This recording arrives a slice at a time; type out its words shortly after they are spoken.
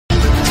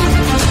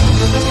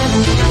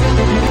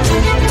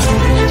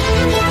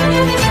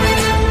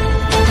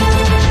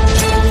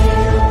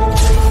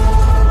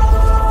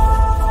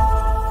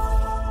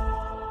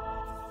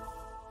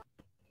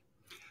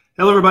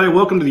Hello, everybody.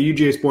 Welcome to the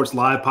UGASports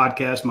Live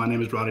podcast. My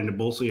name is Radi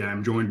Nabulsi. I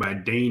am joined by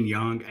Dayne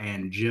Young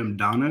and Jim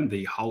Donnan,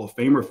 the Hall of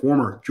Famer,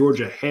 former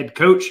Georgia head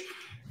coach.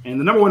 And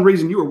the number one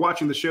reason you are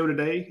watching the show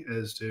today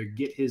is to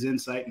get his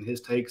insight and his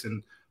takes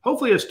and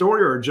hopefully a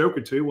story or a joke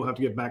or two. We'll have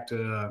to get back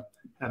to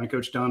having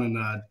Coach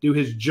Donnan do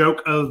his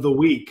joke of the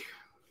week.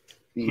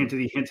 Hint,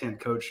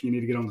 Coach. You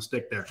need to get on the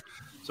stick there.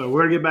 So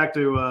we're going to get back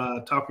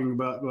to talking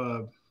about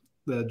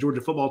the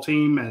Georgia football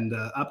team and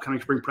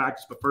upcoming spring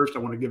practice. But first, I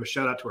want to give a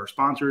shout out to our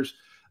sponsors.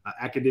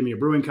 Academia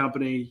Brewing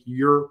Company,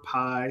 Your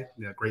Pie,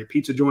 the great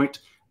pizza joint,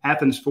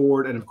 Athens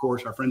Ford, and of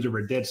course our friends over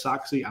at Dead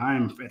Soxy. I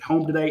am at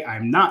home today.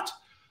 I'm not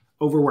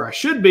over where I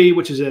should be,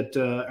 which is at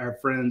our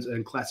friends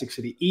in Classic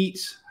City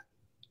Eats.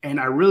 And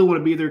I really want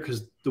to be there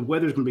because the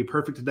weather's going to be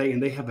perfect today,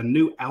 and they have a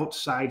new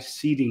outside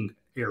seating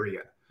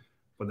area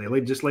where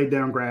they just laid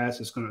down grass.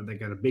 They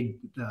got a big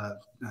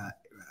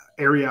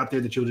area out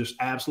there that you'll just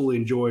absolutely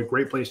enjoy.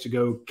 Great place to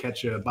go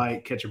catch a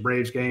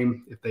Braves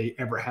game if they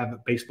ever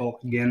have baseball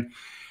again.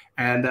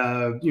 And,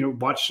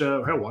 watch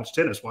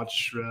tennis,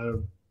 watch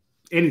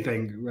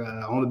anything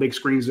on the big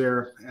screens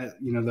there.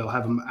 They'll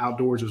have them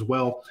outdoors as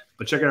well.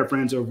 But check out our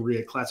friends over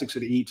at Classic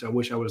City Eats. I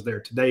wish I was there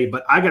today,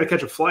 but I got to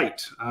catch a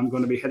flight. I'm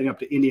going to be heading up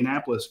to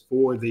Indianapolis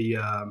for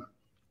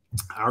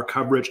our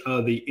coverage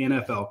of the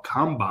NFL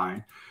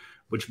Combine,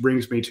 which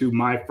brings me to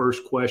my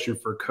first question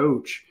for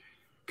Coach.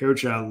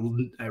 Coach,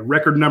 a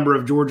record number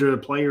of Georgia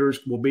players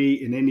will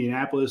be in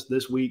Indianapolis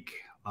this week.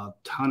 A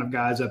ton of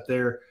guys up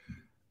there.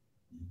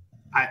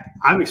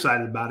 I'm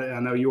excited about it. I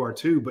know you are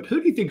too, but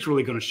who do you think is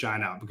really going to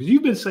shine out? Because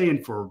you've been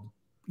saying for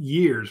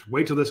years,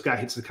 wait till this guy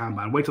hits the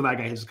combine, wait till that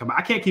guy hits the combine.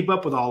 I can't keep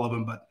up with all of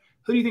them, but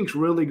who do you think is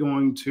really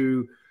going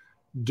to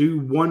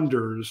do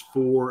wonders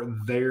for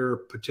their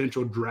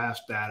potential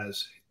draft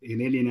status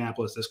in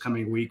Indianapolis this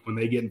coming week when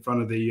they get in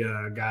front of the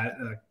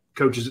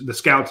coaches, the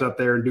scouts out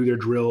there and do their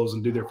drills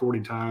and do their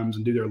 40 times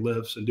and do their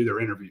lifts and do their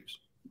interviews?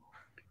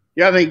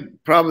 Yeah, I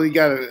think probably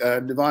got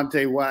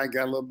Devontae White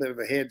got a little bit of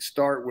a head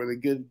start with a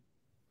good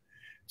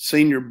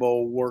Senior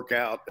Bowl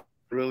workout.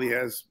 Really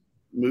has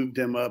moved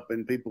him up,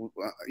 and people,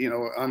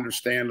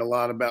 understand a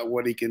lot about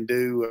what he can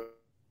do.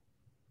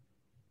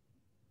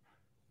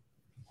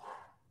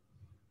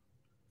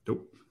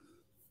 Nope.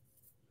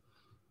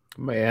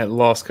 May have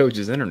lost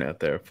Coach's internet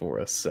there for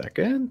a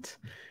second.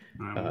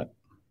 And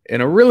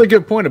a really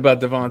good point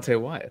about Devontae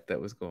Wyatt that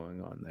was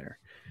going on there.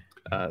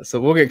 So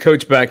we'll get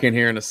Coach back in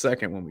here in a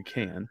second when we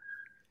can.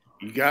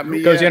 You got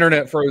me. Coach,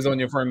 internet froze on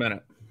you for a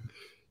minute.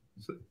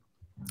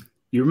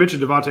 You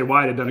mentioned Devontae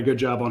White had done a good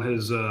job on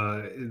his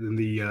in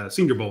the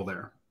Senior Bowl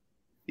there.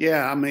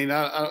 Yeah, I mean,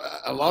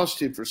 I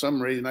lost you for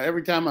some reason.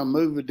 Every time I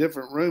move a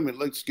different room, it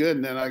looks good,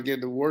 and then I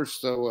get the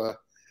worst. So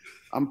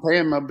I'm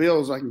paying my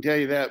bills, I can tell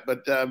you that.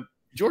 But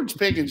George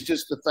Pickens,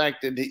 just the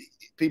fact that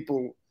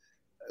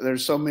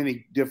there's so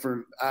many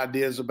different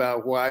ideas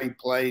about why he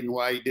played and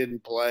why he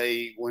didn't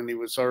play when he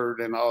was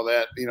hurt and all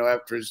that,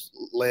 after his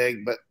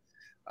leg. But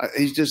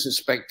he's just a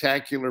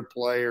spectacular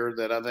player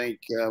that I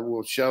think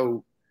will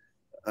show –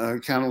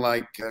 kind of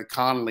like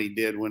Connolly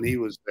did when he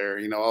was there,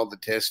 all the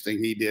testing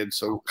he did.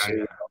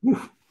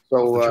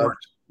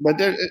 But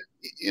there,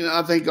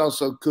 I think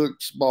also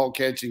Cook's ball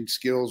catching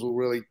skills will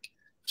really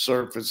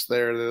surface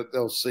there.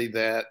 They'll see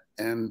that.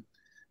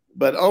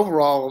 But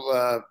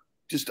overall,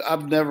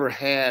 I've never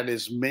had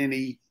as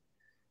many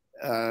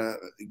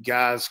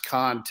guys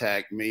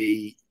contact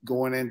me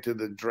going into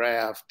the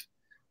draft,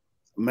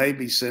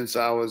 maybe since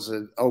I was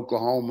in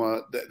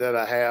Oklahoma, that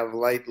I have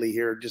lately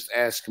here, just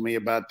asking me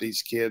about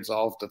these kids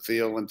off the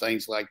field and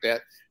things like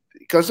that,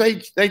 because they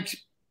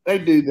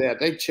do that.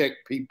 They check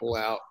people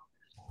out,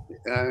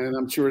 and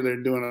I'm sure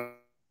they're doing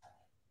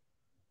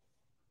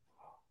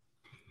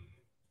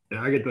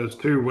Yeah, I get those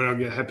too.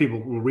 When have people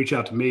will reach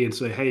out to me and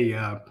say, "Hey,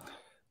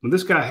 when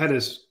this guy had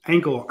his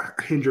ankle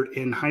injured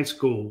in high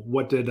school,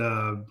 what did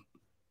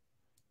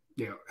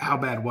how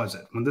bad was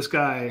it? When this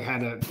guy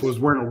was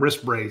wearing a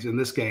wrist brace in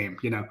this game,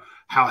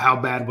 how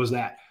bad was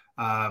that?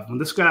 When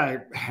this guy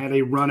had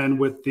a run-in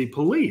with the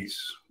police,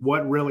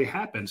 what really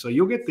happened?" So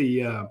you'll get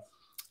the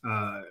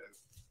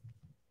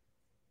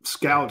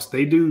scouts.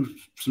 They do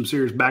some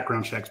serious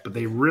background checks, but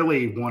they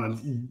really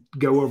want to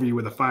go over you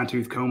with a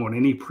fine-tooth comb on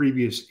any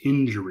previous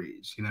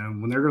injuries.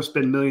 When they're going to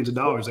spend millions of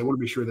dollars, they want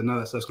to be sure that none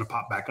of that stuff's going to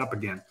pop back up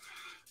again.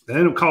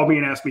 Then they'll call me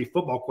and ask me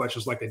football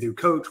questions like they do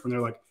Coach, when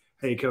they're like,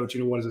 "Hey, Coach,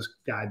 what does this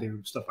guy do?"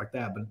 Stuff like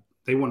that. But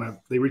they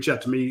reach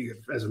out to me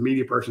as a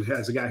media person,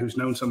 as a guy who's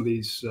known some of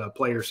these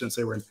players since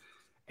they were in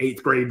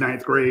 8th grade,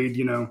 9th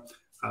grade.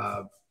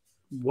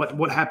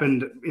 What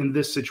happened in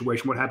this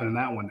situation? What happened in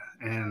that one?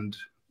 And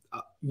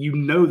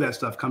that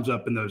stuff comes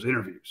up in those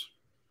interviews.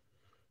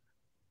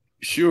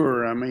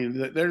 Sure. I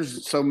mean,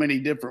 there's so many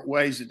different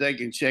ways that they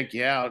can check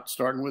you out,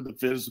 starting with the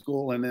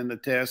physical and then the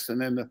test and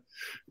then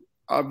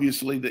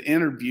obviously the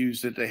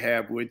interviews that they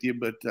have with you.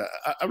 But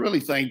I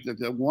really think that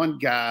the one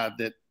guy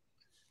that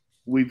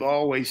we've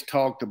always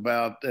talked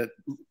about that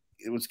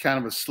it was kind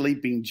of a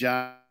sleeping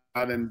giant,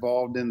 not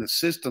involved in the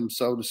system,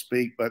 so to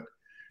speak, but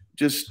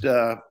just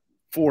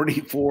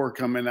 44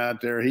 coming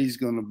out there. He's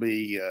going to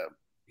be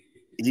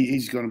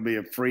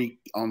a freak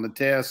on the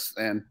test,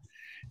 and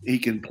he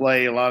can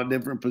play a lot of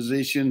different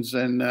positions.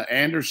 And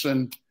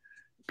Anderson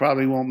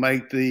probably won't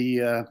make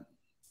the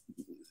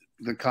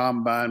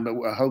combine, but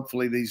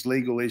hopefully these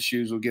legal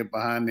issues will get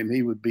behind him.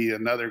 He would be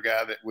another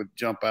guy that would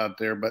jump out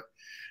there. But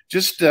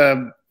just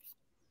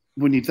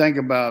when you think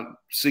about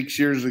 6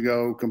 years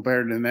ago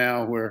compared to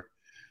now, where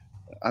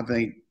I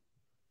think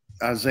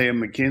Isaiah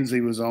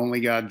McKenzie was the only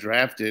guy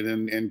drafted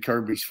in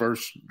Kirby's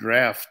first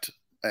draft,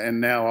 and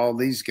now all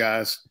these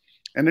guys,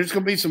 and there's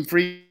going to be some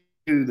free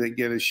that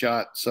get a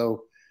shot.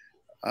 So,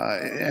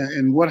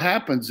 and what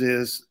happens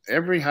is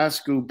every high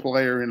school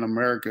player in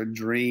America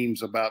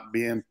dreams about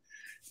being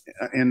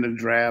in the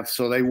draft.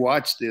 So they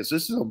watch this.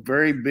 This is a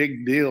very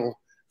big deal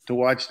to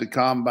watch the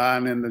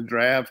combine and the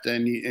draft.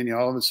 And you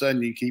all of a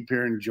sudden you keep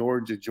hearing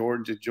Georgia,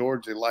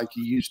 like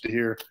you used to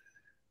hear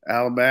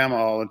Alabama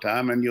all the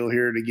time. And you'll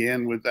hear it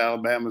again with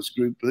Alabama's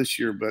group this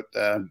year. But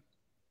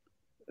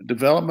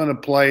development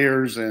of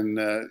players and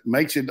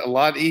makes it a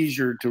lot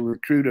easier to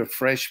recruit a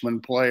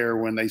freshman player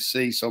when they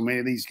see so many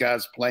of these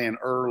guys playing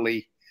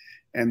early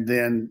and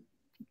then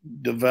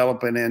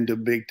developing into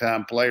big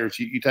time players.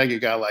 You take a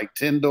guy like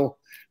Tyndall,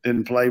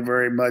 didn't play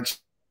very much.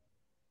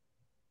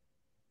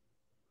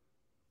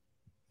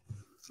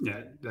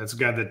 Yeah, that's a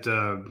guy that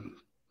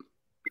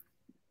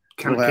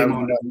kind of came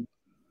on.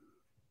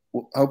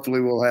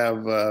 Hopefully we'll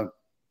have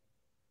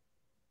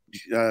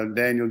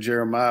Daniel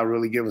Jeremiah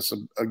really give us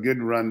a good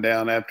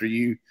rundown after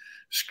you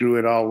screw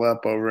it all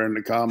up over in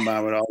the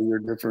combine with all your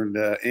different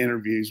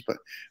interviews. But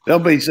they'll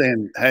be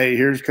saying, hey,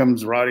 here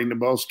comes Radi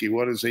Nabulsi.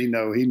 What does he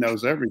know? He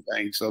knows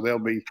everything. So they'll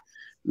be,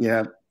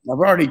 yeah. I've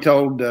already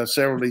told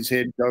several of these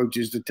head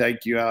coaches to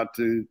take you out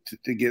to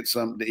get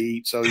something to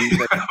eat. So you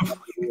take a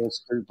real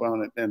scoop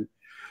on it. And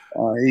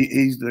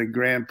he's the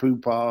grand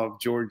poobah of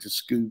Georgia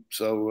Scoop.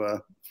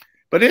 So,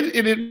 but it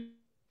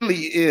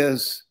really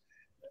is,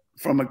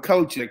 from a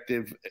coach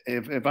perspective,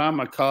 if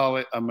I'm a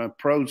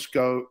pro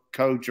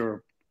coach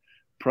or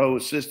pro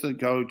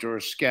assistant coach or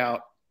a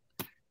scout,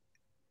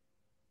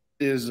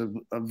 is a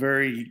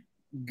very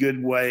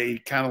good way,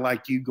 kind of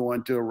like you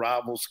going to a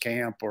Rivals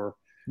camp or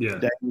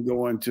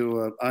going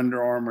to an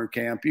Under Armour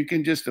camp. You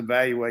can just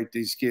evaluate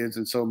these kids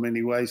in so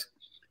many ways.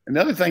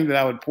 Another thing that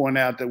I would point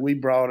out that we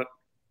brought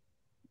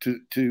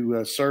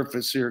to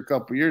surface here a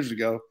couple years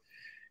ago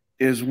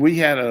is we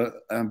had an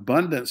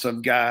abundance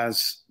of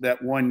guys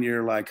that one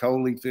year, like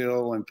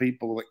Holyfield and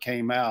people that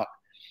came out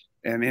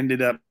and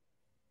ended up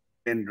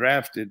being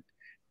drafted.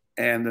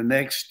 And the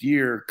next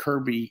year,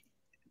 Kirby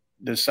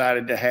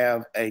decided to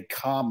have a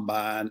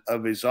combine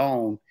of his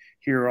own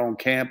here on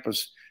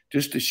campus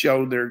just to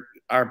show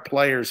our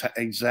players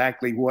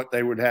exactly what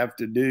they would have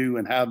to do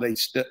and how they,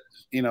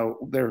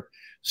 their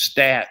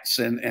stats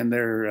and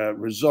their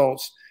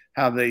results,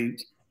 how they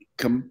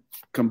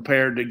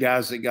compared to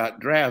guys that got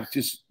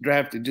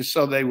drafted, just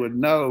so they would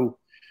know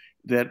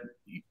that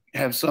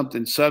have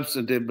something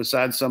substantive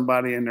besides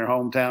somebody in their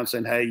hometown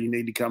saying, hey, you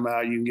need to come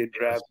out, you can get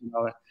drafted and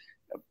all that.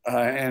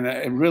 And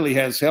it really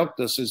has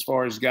helped us as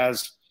far as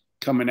guys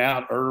coming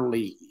out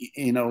early.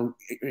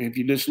 If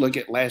you just look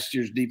at last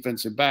year's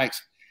defensive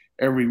backs,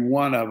 every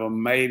one of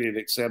them made it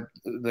except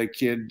the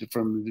kid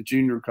from the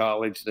junior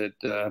college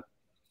that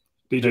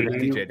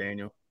DJ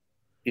Daniel.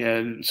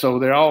 Yeah, so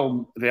they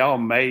all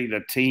made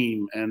a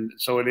team, and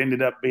so it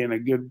ended up being a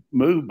good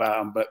move by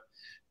them. But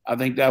I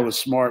think that was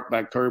smart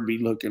by Kirby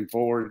looking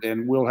forward,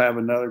 and we'll have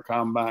another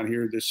combine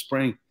here this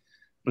spring.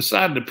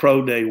 Beside the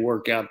pro day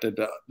workout that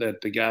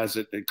the guys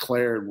that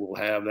declared will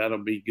have,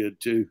 that'll be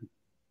good too.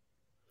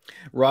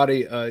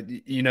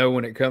 Radi,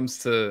 when it comes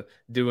to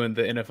doing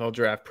the NFL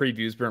draft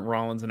previews, Brent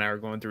Rollins and I are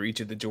going through each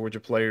of the Georgia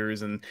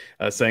players and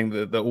saying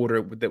the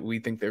order that we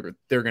think they're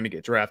going to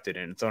get drafted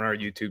in. It's on our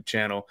YouTube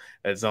channel.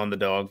 It's on the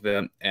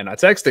DawgVent. And I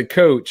texted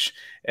Coach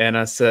and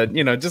I said,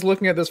 just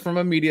looking at this from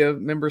a media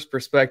member's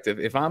perspective,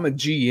 if I'm a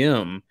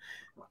GM,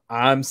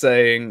 I'm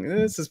saying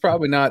this is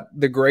probably not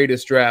the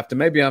greatest draft, and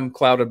maybe I'm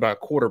clouded by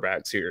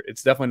quarterbacks here.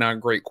 It's definitely not a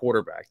great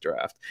quarterback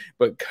draft.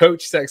 But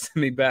Coach texted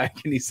me back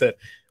and he said,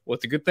 well,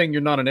 it's a good thing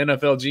you're not an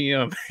NFL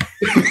GM.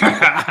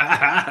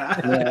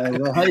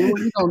 Well, hey,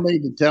 you don't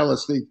need to tell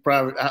us these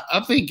private.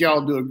 I think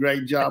y'all do a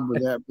great job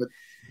with that, but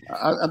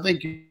I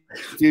think your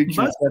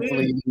future's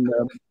definitely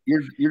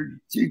your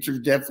future's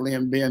definitely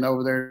in being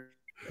over there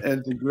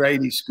at the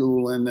Grady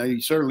School, and you're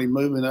certainly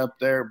moving up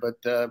there.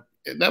 But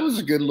that was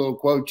a good little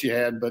quote you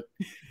had. But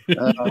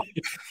I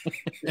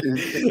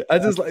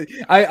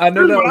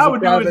know that was a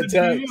private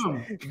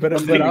text, but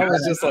I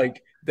was just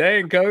like,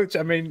 dang, Coach.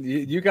 I mean,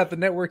 you got the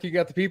network, you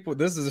got the people.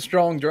 This is a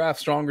strong draft,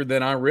 stronger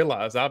than I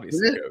realized,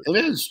 obviously.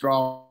 It is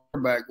strong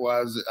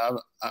quarterback-wise.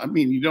 I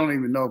mean, you don't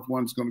even know if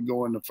one's going to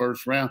go in the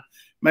first round.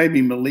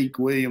 Maybe Malik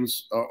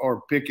Williams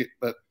or Pickett,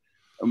 but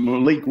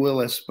Malik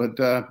Willis. But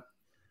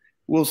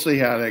we'll see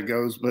how that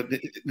goes. But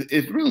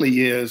it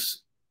really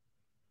is.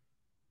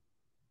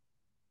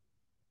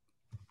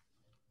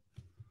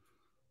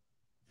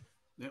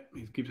 Yep,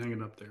 he keeps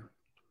hanging up there.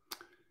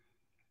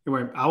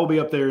 Anyway, I will be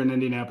up there in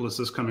Indianapolis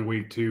this coming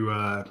week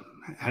to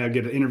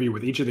get an interview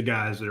with each of the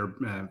guys that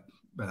are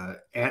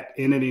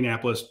in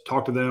Indianapolis,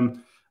 talk to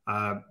them.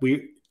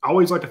 We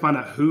always like to find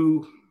out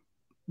who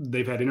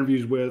they've had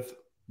interviews with,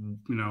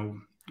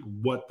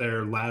 what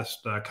their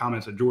last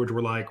comments at Georgia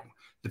were like.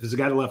 If it's a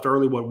guy that left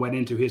early, what went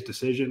into his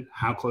decision?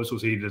 How close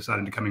was he to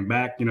deciding to coming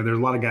back? There's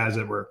a lot of guys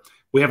that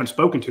we haven't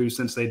spoken to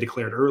since they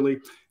declared early.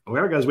 We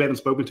have guys we haven't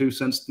spoken to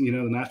since, the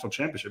national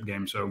championship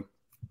game. So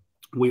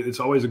it's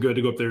always good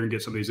to go up there and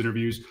get some of these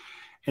interviews.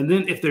 And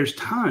then if there's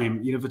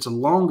time, if it's a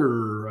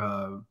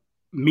longer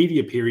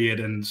media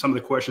period and some of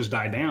the questions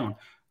die down,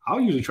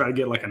 I'll usually try to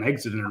get like an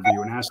exit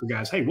interview and ask the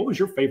guys, hey, what was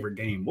your favorite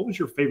game? What was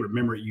your favorite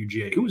memory at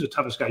UGA? Who was the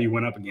toughest guy you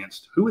went up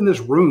against? Who in this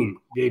room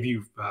gave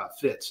you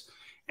fits?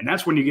 And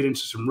that's when you get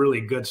into some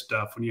really good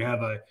stuff. When you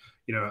have a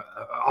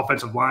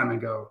offensive lineman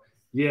go,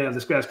 yeah,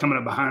 this guy's coming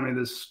up behind me.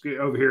 This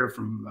over here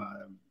from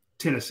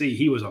Tennessee,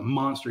 he was a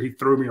monster. He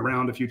threw me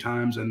around a few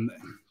times. And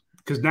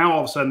because now all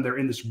of a sudden they're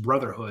in this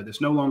brotherhood.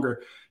 It's no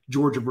longer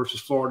Georgia versus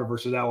Florida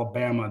versus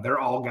Alabama. They're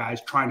all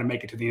guys trying to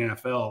make it to the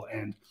NFL.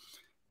 And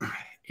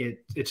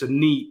it's a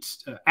neat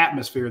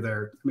atmosphere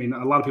there. I mean,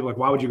 a lot of people are like,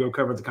 why would you go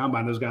cover the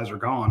combine? Those guys are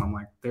gone. I'm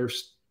like,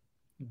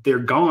 they're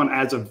gone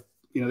as of,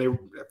 a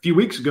few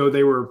weeks ago,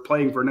 they were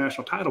playing for a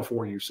national title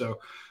for you. So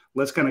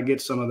let's kind of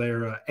get some of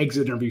their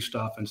exit interview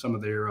stuff and some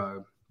of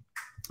their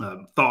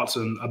thoughts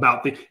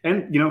about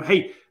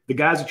hey, the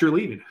guys that you're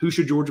leaving, who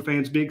should Georgia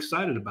fans be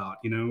excited about?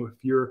 If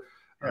you're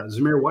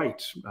Zamir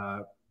White,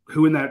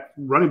 who in that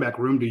running back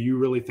room do you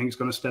really think is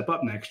going to step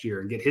up next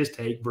year and get his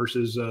take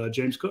versus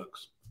James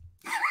Cook's?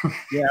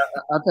 Yeah,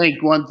 I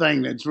think one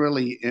thing that's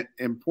really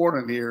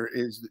important here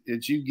is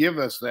that you give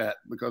us that,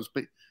 because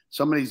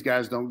some of these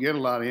guys don't get a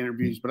lot of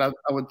interviews. But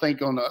I would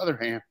think, on the other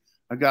hand,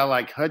 a guy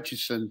like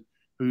Hutchinson,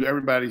 who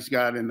everybody's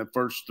got in the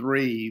first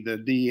three, the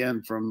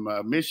DN from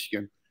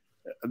Michigan,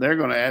 they're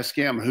going to ask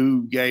him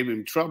who gave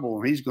him trouble,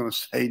 and he's going to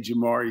say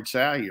Jamari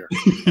Salyer.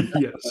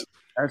 Yes.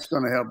 That's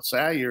going to help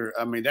Salyer.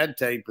 I mean, that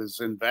tape is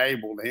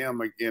invaluable to him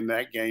in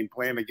that game,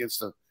 playing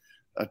against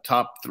a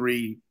top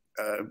three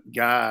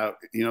guy,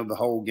 the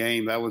whole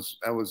game. That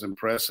was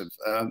impressive.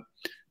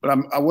 But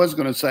I was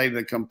going to say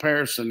the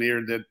comparison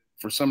here that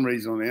for some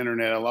reason on the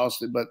internet I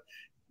lost it, but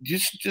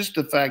just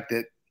the fact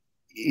that,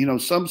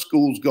 some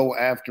schools go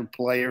after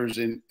players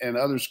and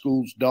other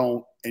schools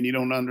don't, and you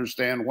don't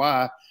understand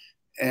why.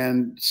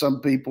 And some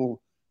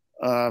people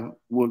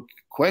would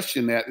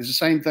question that. It's the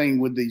same thing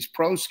with these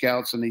pro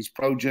scouts and these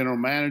pro general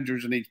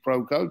managers and these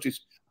pro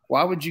coaches.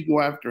 Why would you go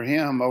after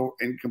him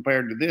and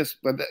compared to this?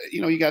 But,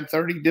 you got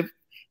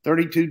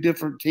 32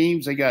 different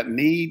teams. They got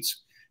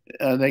needs.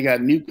 They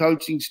got new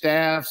coaching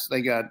staffs.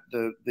 They got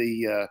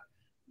the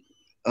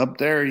up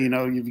there,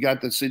 you've got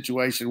the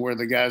situation where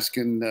the guys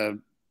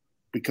can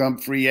become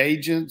free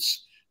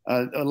agents.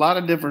 A lot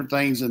of different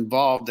things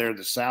involved there.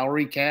 The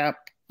salary cap,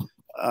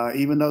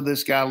 even though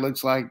this guy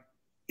looks like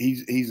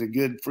he's a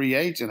good free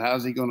agent,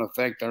 how's he going to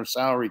affect our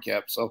salary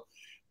cap? So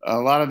a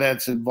lot of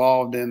that's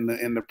involved in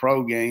the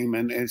pro game,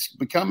 and it's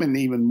becoming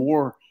even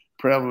more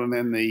prevalent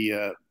in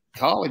the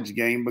college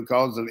game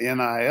because of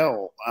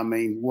NIL. I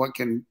mean, what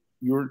can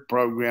your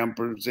program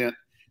present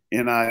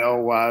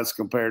NIL wise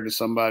compared to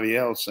somebody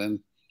else? And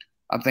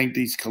I think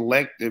these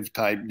collective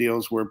type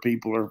deals where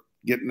people are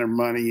getting their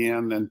money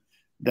in, and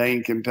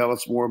Dayne can tell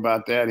us more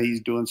about that.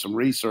 He's doing some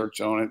research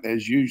on it.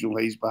 As usual,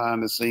 he's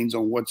behind the scenes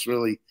on what's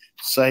really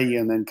saying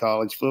in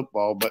college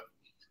football. But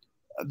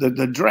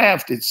the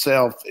draft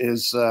itself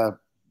is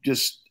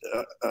just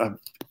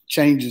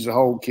changes a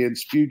whole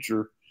kid's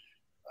future.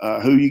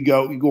 Who you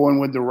going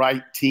with the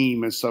right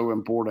team is so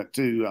important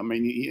too. I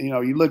mean,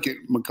 you look at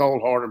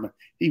McCole Hardeman.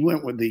 He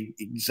went with the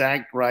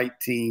exact right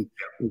team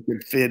who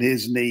could fit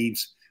his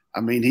needs. I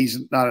mean, he's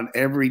not an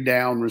every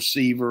down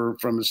receiver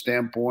from the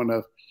standpoint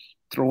of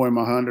throw him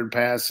 100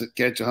 passes,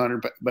 catch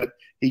 100, but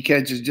he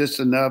catches just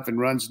enough and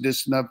runs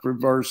just enough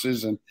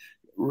reverses and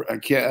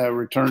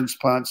returns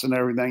punts and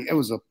everything. It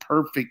was a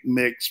perfect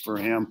mix for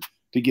him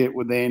to get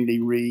with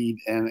Andy Reid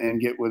and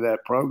get with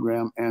that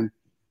program. And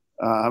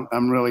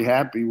I'm really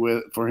happy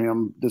for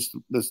him,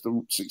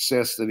 the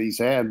success that he's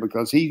had,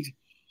 because he's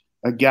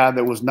a guy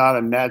that was not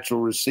a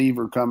natural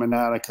receiver coming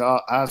out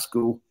of high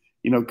school.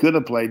 Could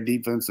have played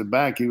defensive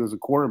back. He was a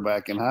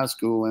quarterback in high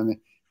school, and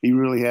he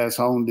really has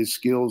honed his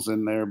skills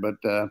in there. But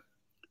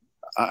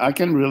I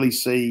can really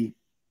see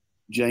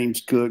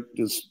James Cook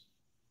just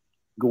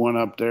going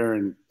up there,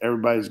 and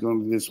everybody's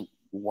going to just,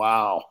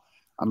 wow.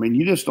 I mean,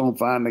 you just don't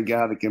find a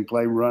guy that can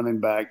play running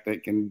back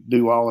that can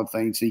do all the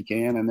things he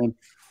can. And then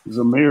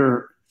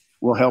Zamir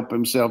will help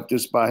himself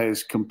just by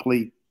his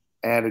complete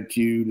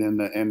attitude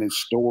and his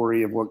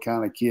story of what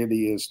kind of kid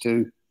he is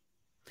too.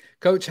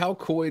 Coach, how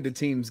coy do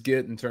teams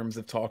get in terms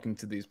of talking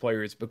to these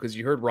players? Because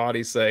you heard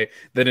Radi say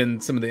that in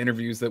some of the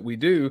interviews that we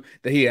do,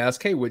 that he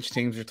asked, hey, which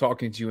teams are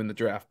talking to you in the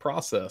draft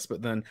process?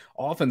 But then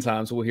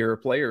oftentimes we'll hear a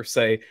player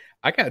say,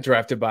 I got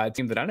drafted by a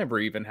team that I never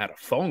even had a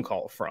phone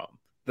call from.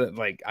 That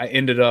I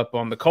ended up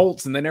on the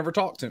Colts and they never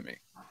talked to me.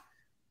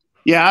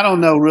 Yeah, I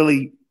don't know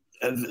really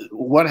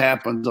what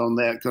happens on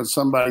that, because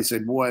somebody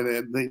said, boy,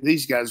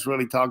 these guys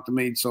really talked to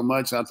me so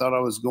much. I thought I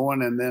was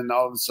going, and then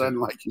all of a sudden,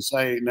 like you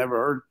say, never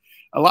heard.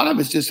 A lot of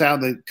it's just how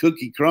the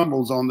cookie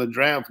crumbles on the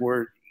draft,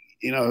 where,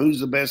 who's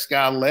the best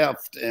guy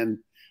left. And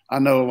I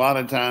know a lot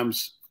of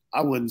times,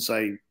 I wouldn't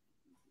say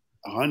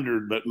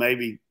 100, but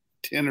maybe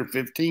 10 or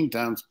 15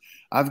 times,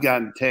 I've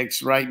gotten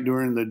texts right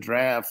during the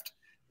draft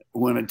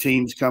when a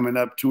team's coming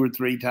up 2 or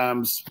 3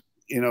 times,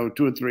 2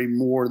 or 3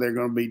 more they're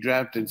going to be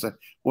drafted. So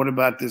what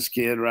about this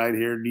kid right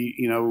here?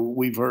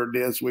 We've heard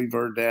this, we've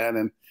heard that.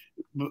 And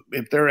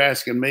if they're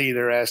asking me,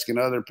 they're asking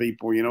other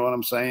people, you know what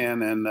I'm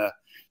saying? And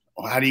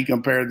how do you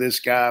compare this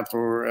guy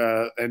for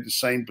at the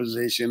same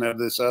position of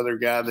this other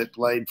guy that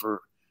played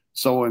for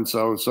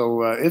so-and-so?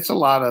 So it's a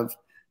lot of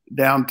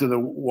down to the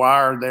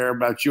wire there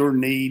about your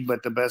need,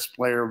 but the best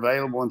player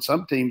available. And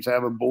some teams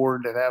have a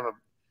board that have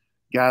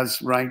guys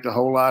ranked a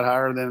whole lot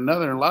higher than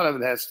another. And a lot of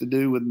it has to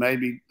do with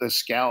maybe the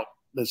scout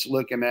that's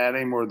looking at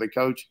him or the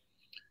coach.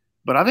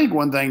 But I think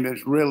one thing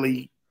that's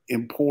really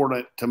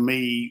important to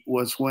me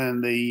was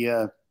when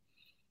the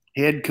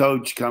head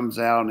coach comes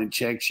out and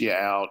checks you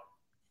out.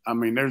 I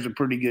mean, there's a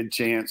pretty good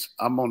chance.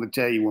 I'm going to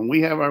tell you, when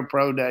we have our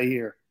pro day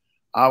here,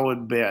 I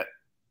would bet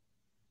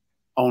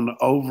on the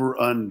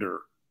over-under.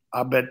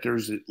 I bet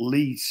there's at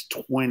least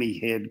 20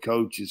 head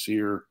coaches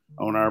here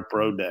on our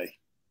pro day,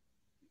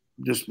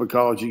 just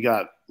because you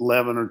got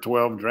 11 or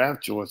 12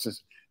 draft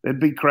choices.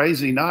 It'd be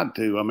crazy not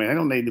to. I mean, they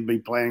don't need to be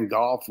playing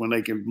golf when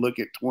they can look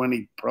at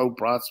 20 pro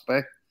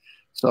prospects.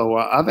 So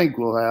I think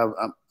we'll have,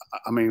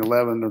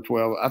 11 or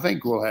 12. I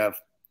think we'll have,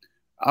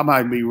 I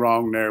might be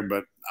wrong there,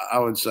 but I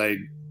would say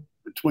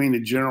between the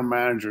general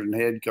manager and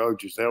head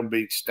coaches, they'll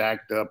be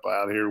stacked up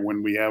out here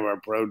when we have our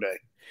pro day.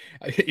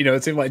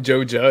 It seemed like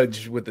Joe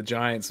Judge with the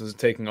Giants was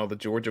taking all the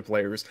Georgia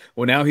players.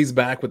 Well, now he's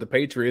back with the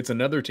Patriots,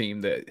 another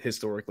team that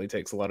historically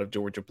takes a lot of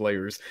Georgia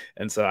players.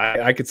 And so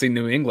I could see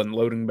New England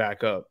loading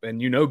back up. And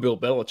Bill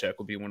Belichick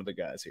will be one of the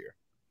guys here.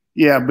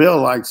 Yeah, Bill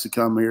likes to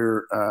come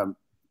here.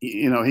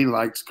 He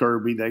likes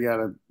Kirby. They got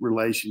a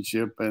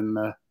relationship,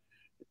 and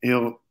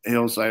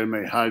he'll say to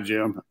me, "Hi,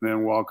 Jim," and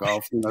then walk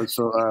off.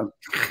 So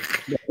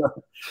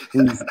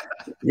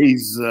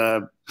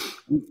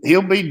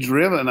he'll be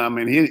driven. I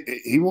mean,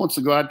 he wants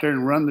to go out there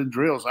and run the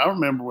drills. I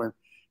remember when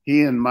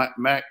he and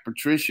Mac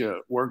Patricia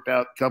worked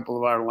out a couple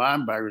of our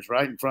linebackers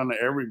right in front of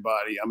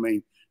everybody. I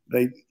mean,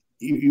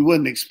 you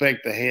wouldn't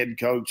expect the head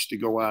coach to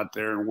go out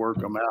there and work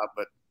them out,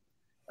 but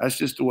that's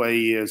just the way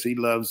he is. He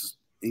loves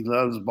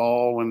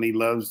ball, and he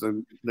loves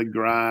the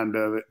grind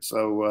of it.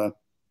 So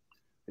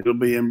he'll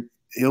be here.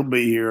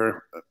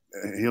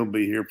 He'll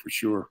be here for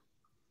sure.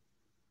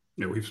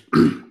 Yeah,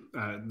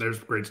 there's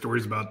great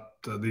stories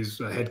about these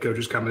head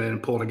coaches coming in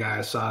and pulling a guy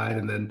aside,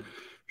 and then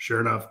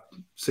sure enough,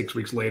 6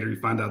 weeks later, you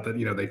find out that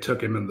they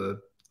took him in the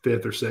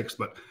 5th or 6th.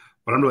 But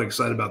what I'm really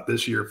excited about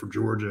this year for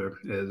Georgia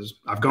is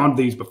I've gone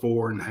to these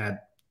before and had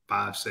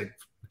 5, 6,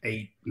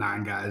 8,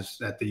 9 guys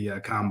at the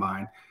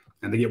combine,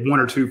 and they get 1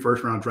 or 2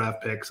 first-round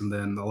draft picks, and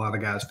then a lot of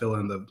guys fill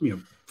in the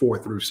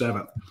 4th through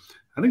 7th.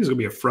 I think it's going to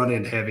be a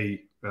front-end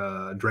heavy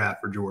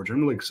draft for Georgia.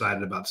 I'm really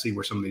excited about to see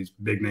where some of these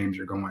big names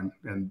are going,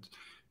 and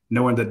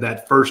knowing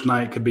that first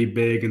night could be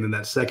big, and then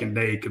that second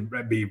day could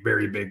be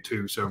very big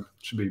too. So it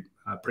should be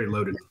pretty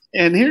loaded.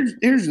 And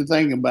here's the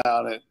thing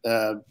about it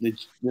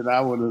that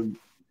I would have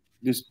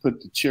just put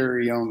the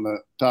cherry on the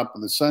top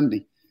of the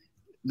sundae.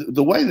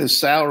 The way the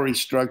salary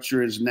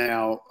structure is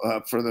now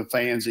for the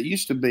fans, it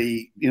used to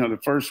be, the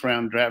first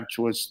round draft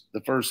choice,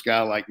 the first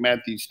guy like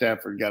Matthew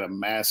Stafford got a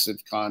massive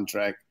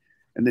contract,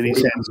 and then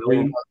he's had.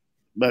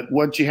 But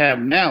what you have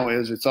now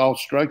is it's all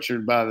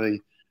structured by the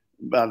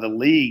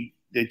league.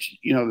 That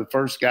the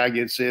first guy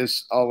gets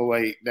this all the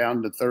way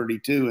down to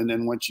 32, and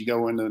then once you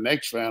go into the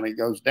next round, it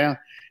goes down,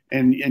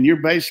 and you're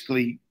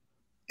basically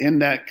in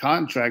that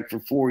contract for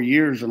 4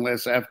 years,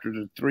 unless after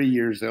the 3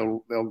 years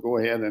they'll go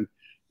ahead and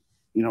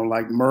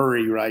like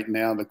Murray right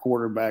now, the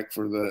quarterback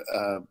for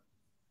the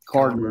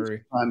Cardinals,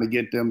 trying to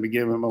get them to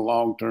give him a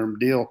long-term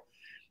deal.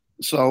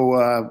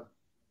 So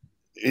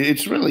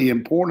it's really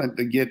important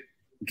to get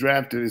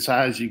drafted as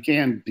high as you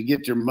can to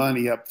get your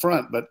money up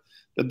front, but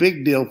the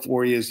big deal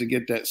for you is to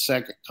get that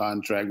second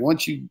contract.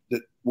 Once you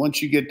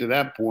get to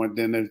that point,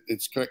 then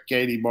it's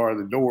Katie bar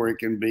the door. It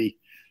can be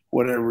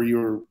whatever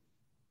your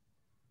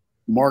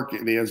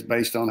market is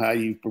based on how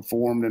you've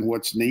performed and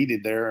what's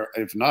needed there.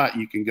 If not,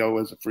 you can go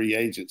as a free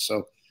agent.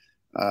 So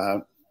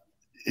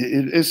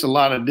it's a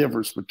lot of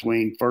difference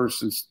between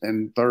first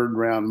and third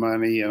round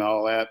money and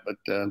all that.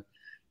 But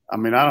I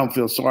don't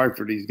feel sorry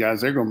for these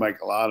guys. They're going to make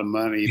a lot of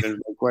money.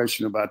 There's no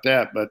question about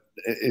that. But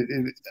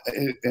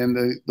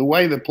the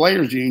way the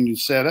players' union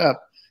set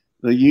up,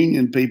 the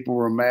union people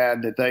were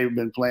mad that they've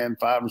been playing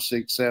 5 or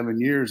 6, 7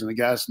 years, and the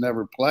guy's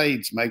never played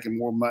is making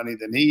more money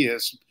than he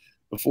is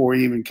before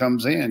he even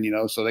comes in.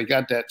 So they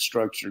got that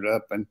structured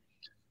up,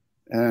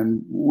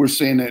 and we're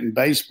seeing it in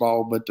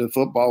baseball. But the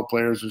football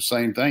players are the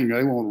same thing.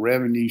 They want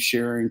revenue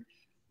sharing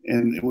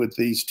and with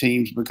these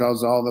teams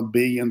because all the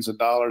billions of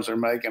dollars they're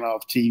making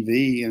off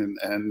TV,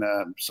 and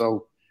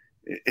so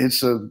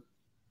it's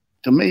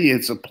to me,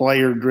 it's a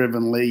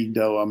player-driven league,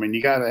 though. I mean,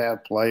 you got to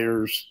have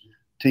players.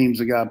 Teams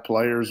that got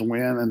players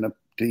win, and the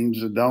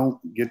teams that don't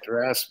get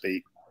their ass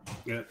beat.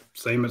 Yeah,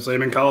 same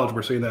in college.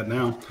 We're seeing that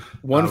now.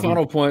 One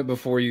final point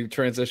before you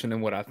transition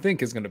in what I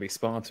think is going to be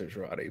sponsors,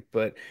 Radi.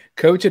 But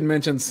Coach had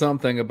mentioned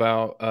something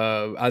about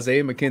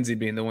Isaiah McKenzie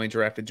being the one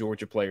drafted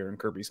Georgia player in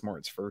Kirby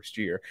Smart's first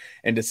year.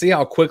 And to see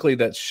how quickly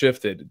that's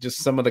shifted, just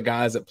some of the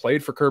guys that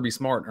played for Kirby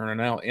Smart are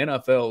now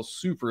NFL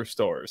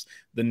superstars.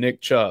 The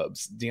Nick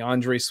Chubbs,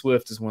 DeAndre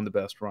Swift is one of the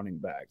best running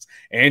backs.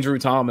 Andrew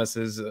Thomas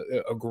is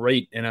a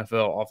great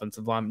NFL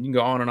offensive lineman. You can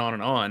go on and on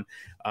and on.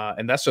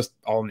 And that's just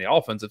all on the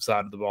offensive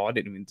side of the ball. I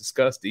didn't even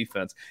discuss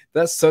defense.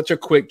 That's such a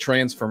quick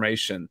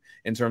transformation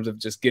in terms of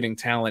just getting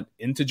talent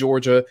into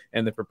Georgia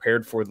and they're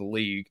prepared for the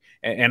league.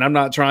 And I'm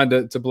not trying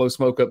to blow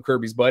smoke up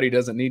Kirby's butt. He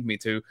doesn't need me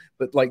to.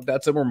 But, like,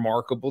 that's a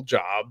remarkable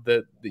job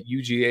that the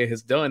UGA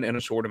has done in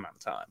a short amount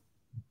of time.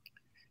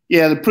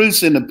 Yeah, the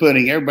proof's in the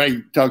pudding.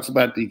 Everybody talks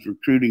about these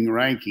recruiting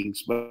rankings,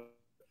 but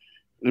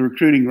the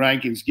recruiting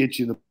rankings get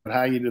you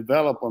how you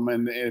develop them.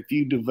 And if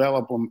you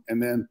develop them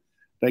and then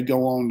they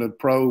go on to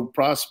pro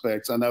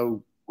prospects, I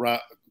know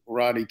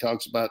Radi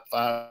talks about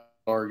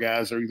 5-star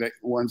guys or the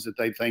ones that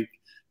they think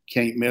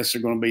can't miss are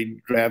going to be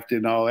drafted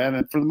and all that.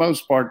 And for the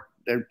most part,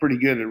 they're pretty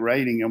good at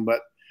rating them. But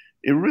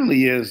it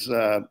really is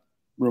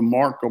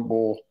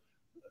remarkable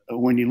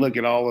when you look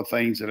at all the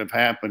things that have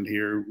happened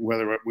here,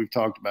 whether we've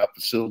talked about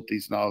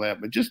facilities and all that,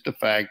 but just the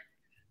fact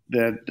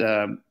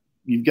that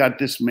you've got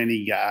this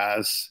many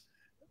guys,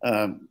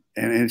 and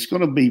it's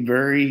going to be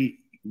very,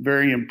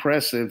 very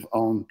impressive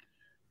on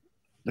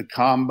the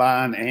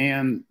combine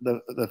and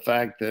the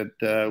fact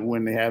that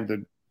when they have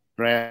the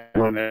draft,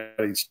 when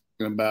everybody's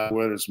talking about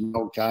whether it's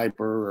Mel Kiper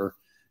or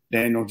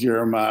Daniel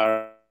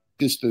Jeremiah,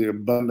 just the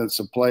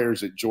abundance of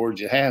players that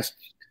Georgia has.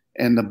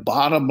 And the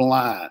bottom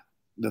line,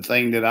 the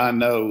thing that I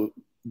know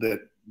that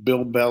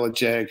Bill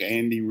Belichick,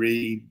 Andy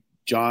Reid,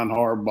 John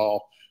Harbaugh,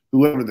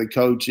 whoever the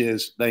coach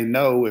is, they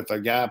know if a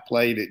guy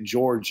played at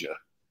Georgia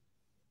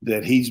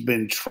that he's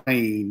been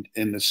trained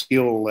in the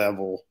skill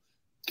level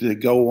to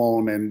go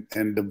on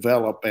and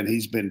develop, and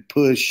he's been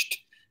pushed,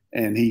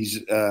 and he's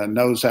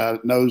knows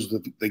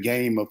the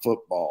game of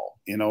football.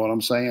 You know what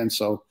I'm saying?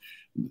 So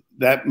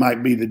that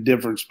might be the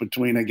difference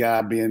between a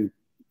guy being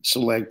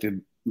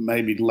selected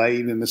maybe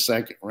late in the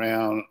second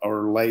round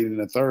or late in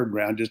the third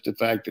round, just the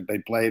fact that they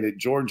played at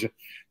Georgia,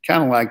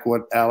 kind of like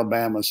what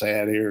Alabama's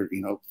had here,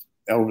 you know,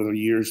 over the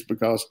years,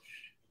 because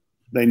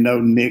they know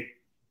Nick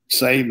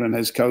Saban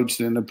has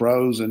coached in the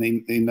pros and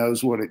he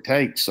knows what it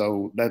takes.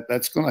 So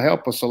that's going to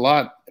help us a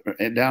lot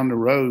down the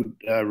road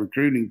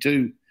recruiting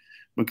too,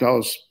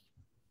 because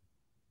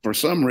for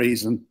some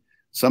reason,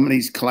 some of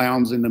these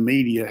clowns in the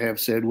media have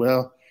said,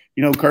 well,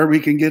 you know, Kirby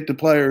can get the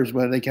players,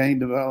 but they can't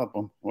develop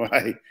them. Well,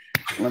 hey,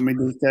 let me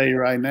just tell you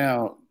right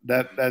now,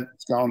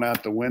 that's gone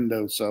out the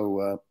window.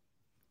 So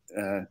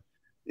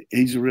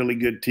he's a really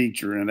good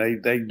teacher,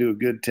 and they do a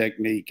good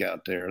technique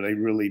out there. They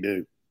really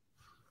do.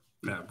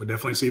 Yeah, we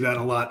definitely see that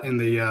a lot in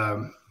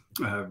the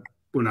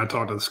when I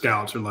talk to the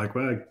scouts. They're like,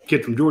 well, a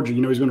kid from Georgia,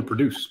 you know he's going to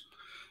produce.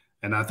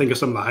 And I think of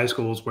some of the high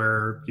schools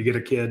where you get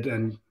a kid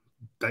and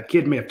that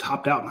kid may have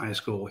topped out in high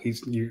school.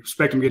 You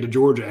expect him to get to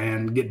Georgia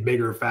and get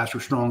bigger, faster,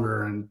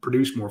 stronger, and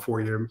produce more for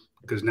you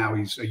because now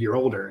he's a year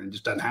older, and it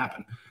just doesn't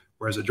happen.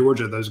 Whereas at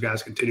Georgia, those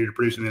guys continue to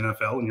produce in the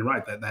NFL, and you're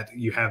right that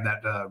you have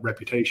that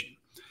reputation.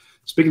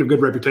 Speaking of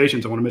good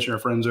reputations, I want to mention our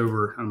friends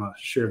over. I'm going to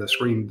share the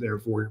screen there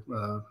for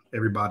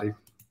everybody,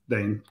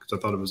 Dayne, because I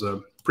thought it was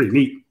pretty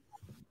neat.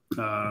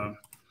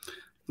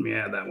 Let me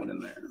add that one in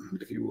there,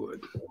 if you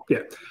would.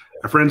 Yeah.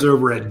 Our friends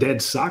over at Dead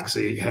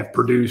Soxy have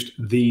produced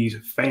these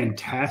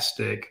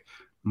fantastic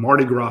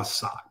Mardi Gras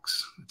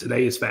socks.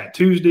 Today is Fat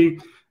Tuesday.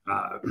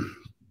 I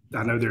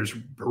know there's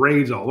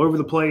parades all over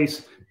the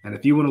place. And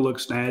if you want to look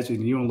snazzy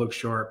and you want to look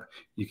sharp,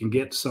 you can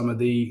get some of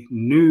the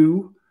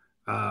new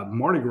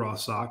Mardi Gras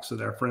socks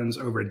that our friends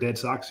over at Dead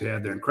Soxy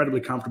have. They're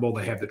incredibly comfortable.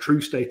 They have the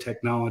True Stay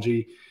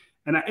technology.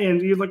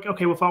 And you're like,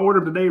 okay, well, if I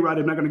order them today, right,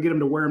 I'm not going to get them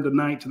to wear them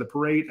tonight to the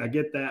parade. I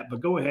get that, but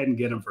go ahead and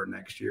get them for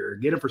next year.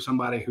 Get them for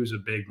somebody who's a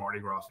big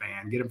Mardi Gras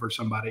fan. Get them for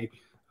somebody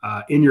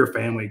in your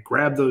family.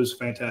 Grab those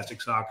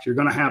fantastic socks. You're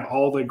going to have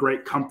all the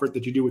great comfort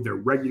that you do with their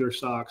regular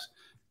socks,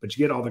 but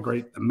you get all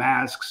the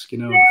masks, you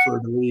know, the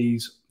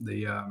fleur-de-lis,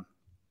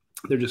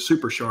 they're just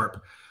super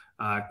sharp.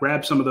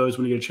 Grab some of those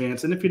when you get a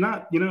chance. And if you're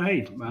not, you know,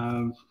 hey,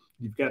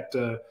 you've got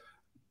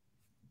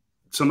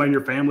somebody in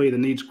your family that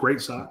needs great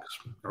socks,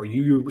 or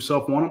you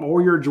yourself want them,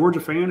 or you're a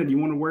Georgia fan and you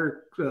want to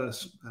wear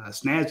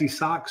snazzy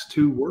socks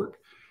to work,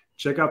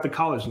 check out the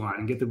college line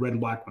and get the red and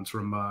black ones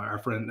from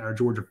our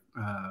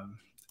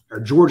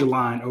Georgia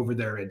line over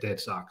there at Dead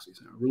Soxy.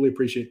 So I really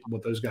appreciate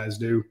what those guys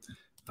do.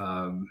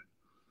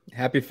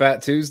 Happy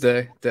Fat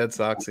Tuesday, Dead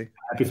Soxy.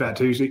 Happy Fat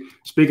Tuesday.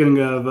 Speaking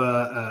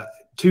of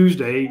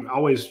Tuesday,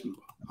 always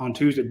on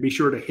Tuesday, be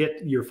sure to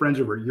hit your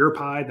friends over at Your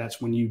Pie. That's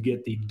when you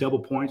get the double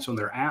points on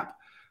their app.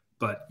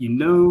 But you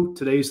know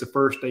today's the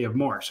first day of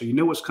March. So you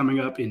know what's coming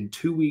up in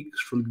 2 weeks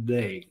from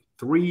today,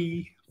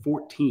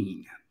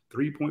 3/14,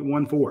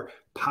 3.14,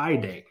 Pi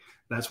Day.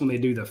 That's when they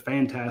do the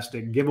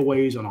fantastic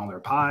giveaways on all their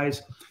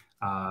pies.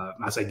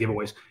 I say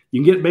giveaways.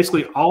 You can get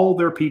basically all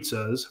their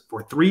pizzas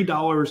for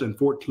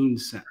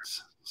 $3.14.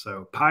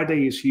 So Pi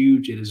Day is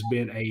huge. It has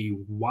been a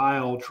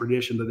wild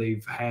tradition that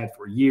they've had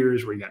for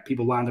years where you got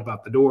people lined up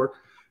out the door.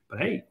 But,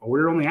 hey,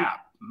 order on the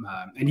app.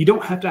 And you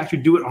don't have to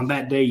actually do it on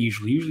that day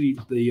usually. Usually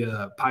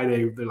the Pi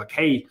Day, they're like,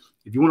 hey,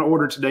 if you want to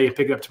order today and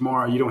pick it up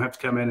tomorrow, you don't have to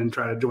come in and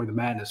try to join the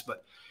madness.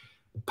 But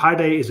Pi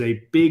Day is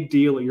a big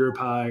deal at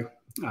Europi.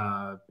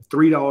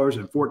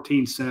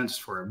 $3.14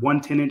 for one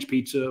 10-inch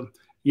pizza.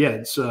 Yeah,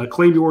 it's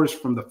claim yours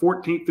from the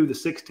 14th through the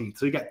 16th.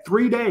 So you got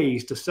 3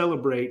 days to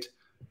celebrate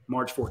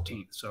March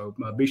 14th. So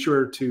be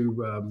sure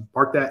to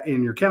mark that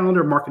in your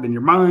calendar, mark it in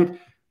your mind.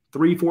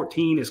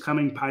 3/14 is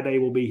coming. Pi Day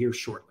will be here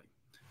shortly.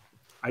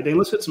 All right, Dane,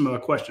 let's hit some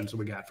questions that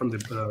we got from the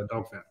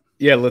DawgVent.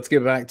 Yeah, let's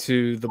get back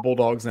to the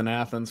Bulldogs in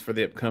Athens for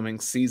the upcoming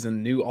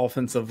season. New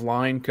offensive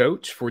line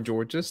coach for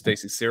Georgia,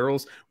 Stacy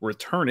Searels,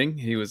 returning.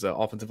 He was an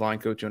offensive line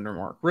coach under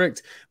Mark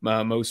Richt,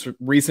 most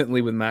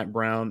recently with Mack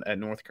Brown at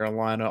North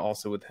Carolina,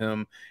 also with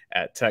him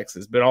at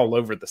Texas, but all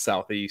over the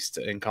Southeast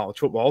in college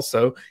football.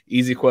 So,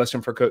 easy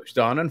question for Coach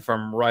Donnan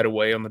from right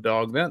away on the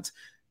DawgVent.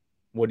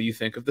 What do you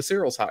think of the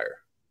Searels hire?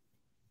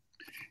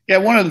 Yeah,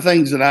 one of the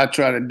things that I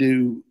try to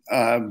do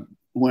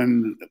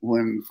when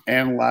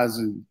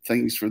analyzing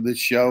things for this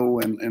show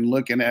and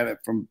looking at it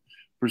from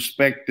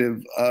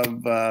perspective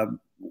of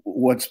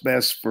what's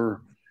best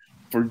for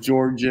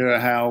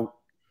Georgia, how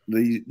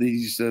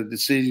these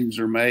decisions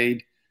are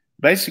made.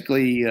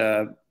 Basically,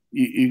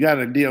 you got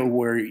a deal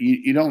where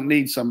you don't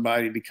need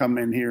somebody to come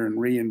in here and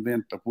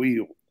reinvent the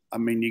wheel. I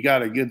mean, you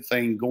got a good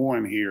thing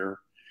going here.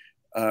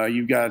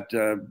 You got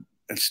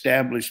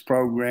established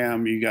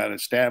program. You got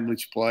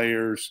established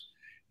players.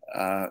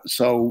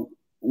 So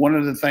one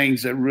of the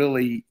things that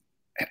really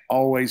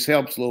always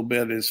helps a little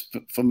bit is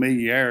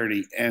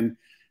familiarity. And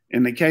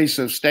in the case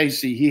of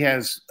Stacy, he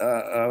has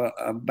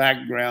a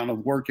background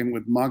of working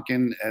with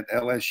Monken at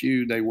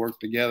LSU. They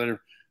worked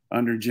together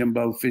under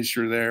Jimbo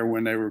Fisher there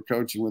when they were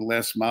coaching with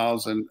Les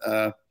Miles, and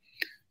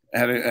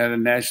had a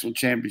national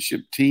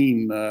championship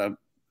team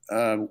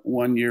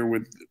 1 year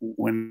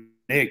when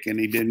Nick, and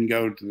he didn't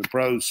go to the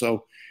pros.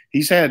 So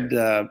he's had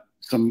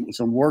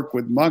some work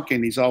with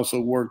Monken. He's also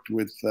worked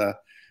with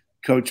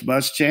Coach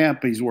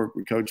Muschamp. He's worked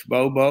with Coach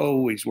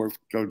Bobo. He's worked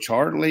with Coach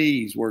Hartley.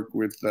 He's worked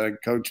with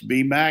Coach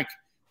BMAC.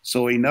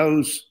 So he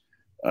knows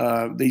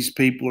these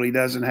people. He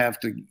doesn't have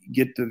to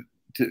get to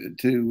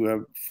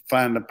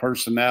find the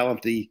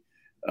personality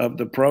of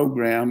the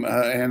program.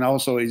 And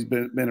also he's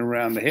been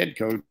around the head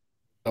coach.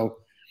 So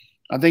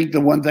I think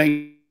the one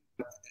thing,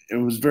 it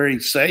was very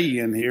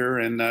salient here,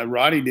 and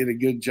Radi did a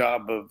good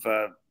job of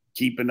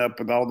keeping up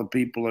with all the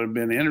people that have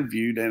been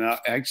interviewed, and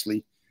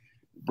actually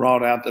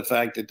brought out the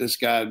fact that this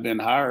guy had been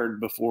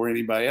hired before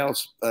anybody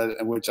else,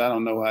 which I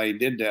don't know how he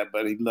did that,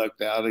 but he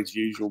lucked out as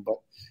usual. But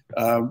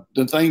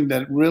the thing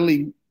that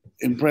really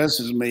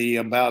impresses me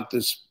about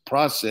this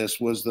process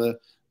was the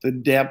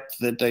depth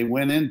that they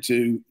went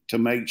into to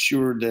make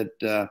sure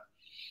that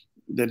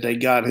that they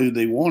got who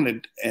they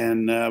wanted.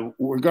 And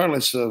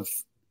regardless of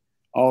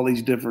all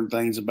these different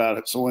things about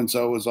it,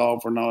 so-and-so is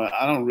off or not,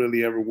 I don't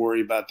really ever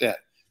worry about that.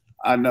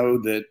 I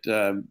know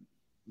that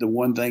the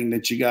one thing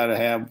that you got to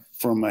have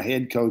from a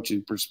head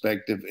coaching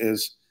perspective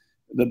is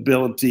the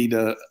ability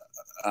to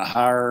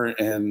hire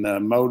and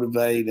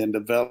motivate and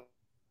develop.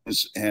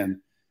 And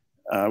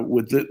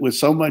with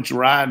so much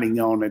riding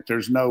on it,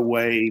 there's no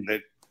way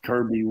that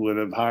Kirby would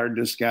have hired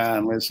this guy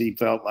unless he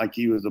felt like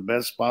he was the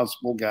best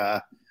possible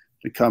guy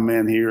to come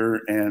in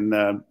here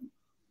and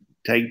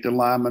take the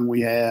linemen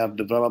we have,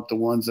 develop the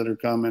ones that are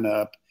coming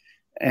up,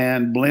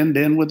 and blend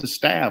in with the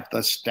staff.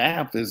 The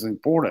staff is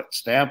important.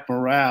 Staff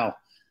morale.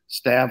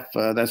 Staff,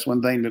 that's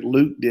one thing that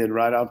Luke did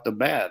right off the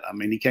bat. I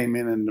mean, he came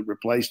in and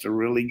replaced a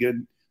really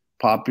good,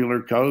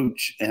 popular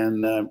coach,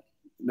 and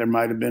there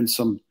might have been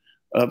some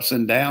ups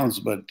and downs,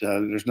 but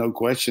there's no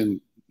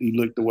question. You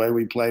look the way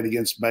we played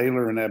against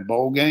Baylor in that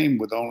bowl game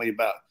with only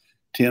about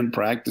 10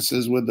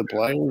 practices with the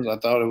players. I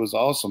thought it was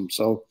awesome.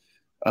 So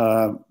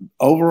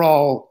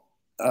overall,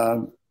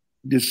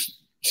 just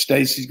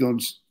Stacy's going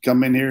to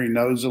come in here. He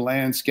knows the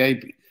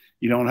landscape.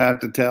 You don't have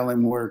to tell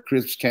him where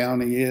Crisp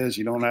County is.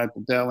 You don't have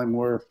to tell him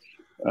where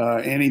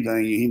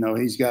anything. You know,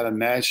 he's got a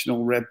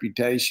national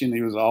reputation.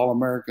 He was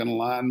All-American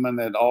lineman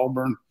at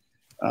Auburn.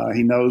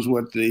 He knows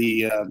what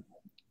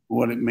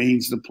it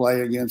means to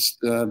play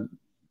against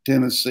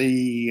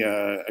Tennessee,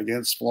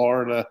 against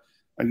Florida,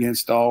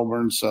 against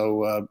Auburn.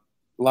 So a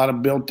lot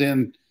of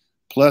built-in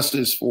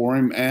pluses for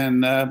him.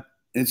 And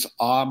it's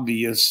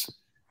obvious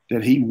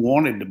that he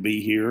wanted to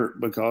be here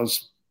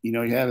because, you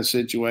know, he had a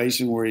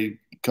situation where he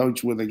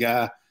coached with a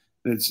guy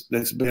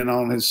that's been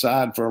on his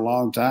side for a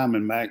long time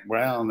in Mack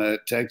Brown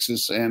at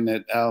Texas and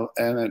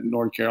at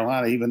North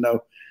Carolina, even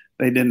though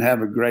they didn't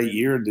have a great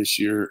year this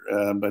year.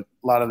 But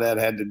a lot of that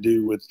had to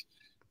do with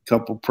a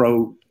couple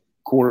pro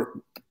quarter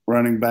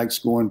running backs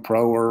going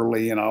pro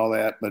early and all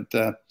that.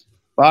 But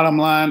bottom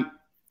line,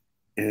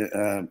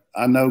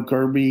 I know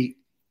Kirby,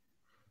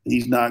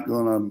 he's not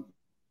going to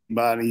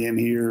anybody in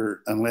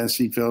here unless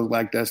he feels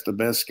like that's the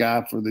best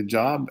guy for the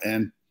job.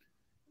 And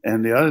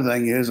the other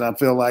thing is, I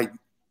feel like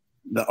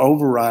the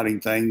overriding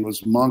thing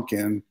was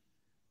Monken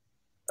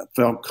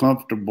felt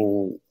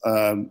comfortable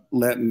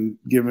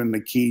giving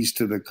the keys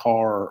to the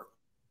car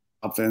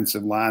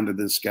offensive line to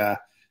this guy.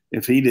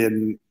 If he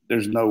didn't,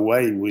 there's no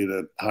way we'd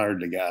have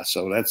hired the guy.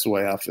 So that's the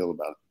way I feel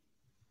about it.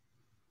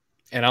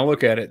 And I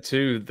look at it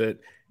too, that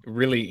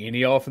really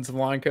any offensive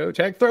line coach,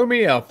 heck, throw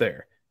me out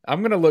there.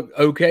 I'm going to look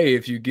okay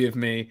if you give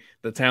me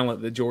the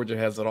talent that Georgia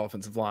has at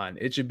offensive line.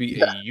 It should be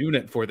a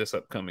unit for this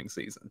upcoming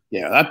season.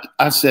 Yeah,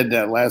 I said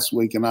that last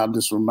week, and I'll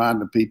just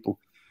remind the people,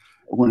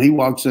 when he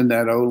walks in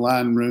that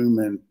O-line room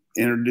and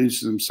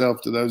introduces himself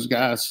to those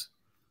guys,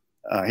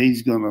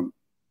 he's gonna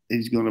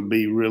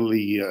be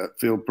really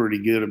feel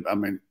pretty good. I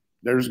mean,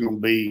 there's gonna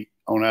be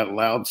on that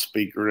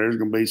loudspeaker, there's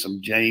gonna be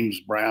some James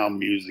Brown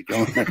music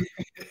on there.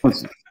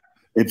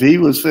 If he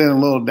was feeling a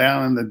little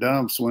down in the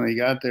dumps when he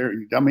got there,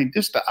 I mean,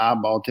 just the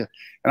eyeball tip.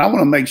 And I want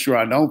to make sure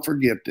I don't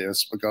forget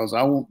this because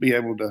I won't be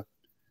able to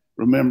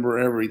remember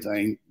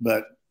everything.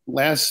 But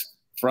last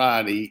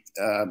Friday,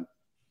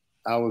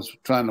 I was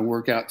trying to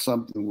work out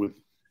something with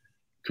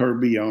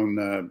Kirby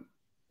on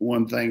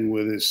one thing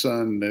with his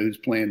son who's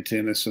playing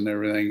tennis and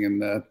everything.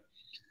 And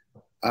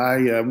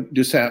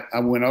I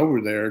went over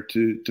there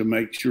to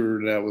make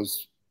sure that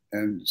was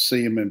and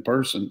see him in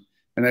person.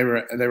 And they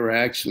were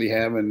actually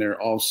having their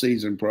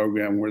all-season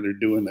program where they're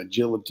doing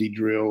agility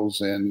drills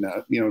and,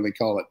 they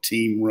call it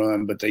team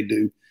run, but they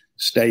do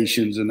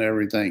stations and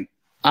everything.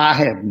 I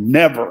have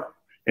never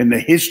in the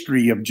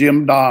history of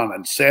Jim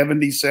Donnan,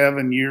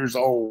 77 years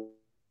old,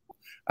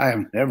 I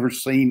have never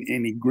seen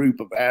any group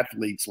of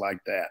athletes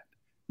like that.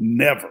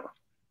 Never.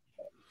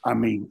 I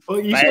mean, well,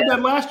 you said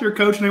that last year,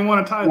 Coach, and they won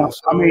a title.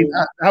 So. I mean,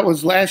 that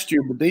was last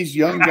year, but these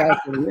young guys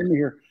that are in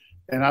here,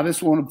 and I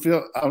just want to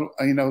feel,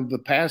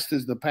 the past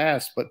is the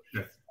past. But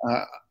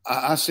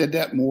I said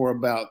that more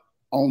about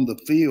on the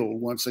field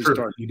once they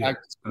start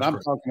practicing. But I'm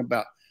talking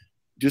about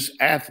just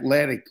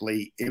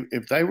athletically.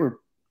 If they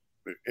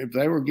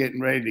were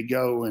getting ready to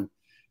go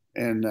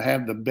and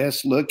have the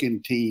best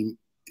looking team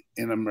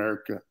in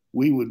America,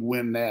 we would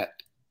win that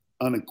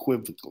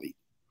unequivocally.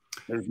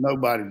 There's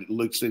nobody that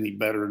looks any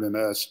better than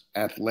us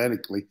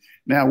athletically.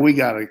 Now we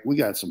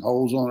got some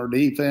holes on our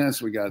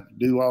defense. We got to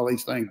do all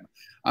these things.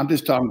 I'm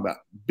just talking about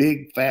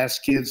big,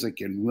 fast kids that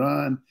can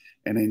run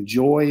and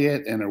enjoy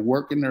it and are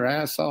working their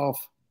ass off.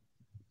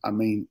 I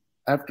mean,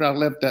 after I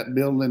left that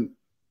building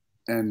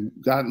and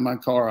got in my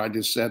car, I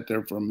just sat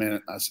there for a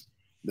minute. I said,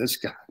 this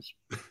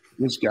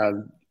guy's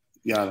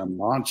got a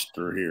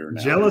monster here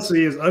now.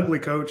 Jealousy is ugly,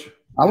 Coach.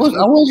 I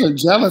wasn't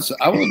jealous.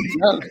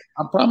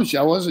 I promise you,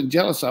 I wasn't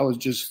jealous. I was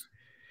just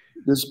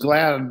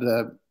glad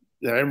that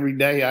every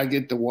day I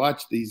get to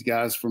watch these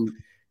guys from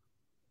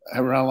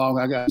however how long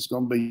I got. It's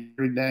going to be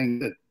every dang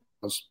good.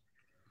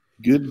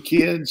 Good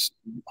kids,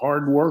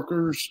 hard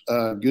workers,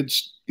 good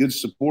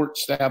support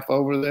staff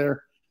over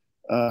there,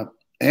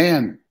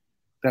 and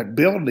that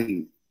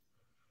building,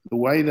 the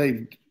way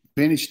they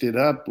finished it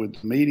up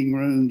with meeting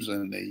rooms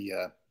and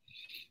the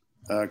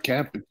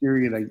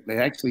cafeteria, they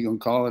actually gonna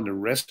call it a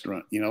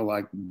restaurant,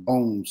 like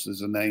Bones is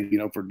the name,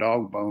 for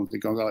dog bones. They're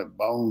gonna call it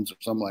Bones or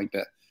something like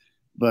that.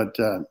 But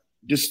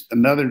just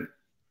another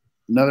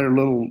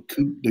little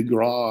coup de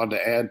grace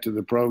to add to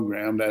the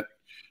program, that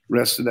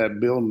rest of that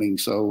building.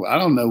 So I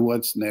don't know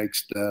what's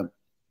next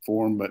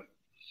for them, but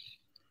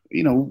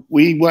we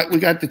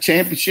got the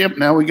championship.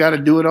 Now we got to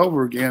do it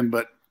over again.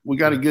 But we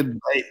got a good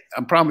base.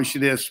 I promise you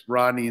this,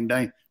 Rodney and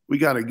Dayne, we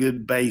got a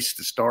good base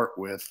to start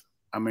with.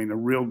 I mean, a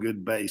real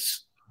good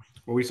base.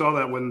 Well, we saw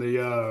that when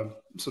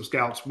some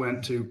scouts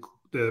went to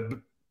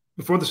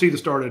before the season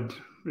started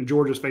and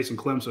Georgia's facing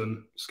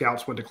Clemson.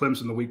 Scouts went to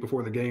Clemson the week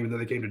before the game, and then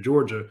they came to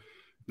Georgia.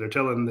 They're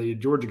telling the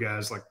Georgia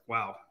guys, like,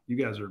 wow, you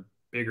guys are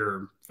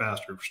bigger,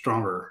 faster,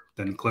 stronger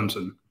than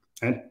Clemson.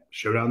 And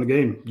showed out in the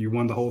game. You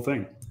won the whole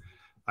thing.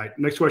 All right,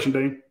 next question,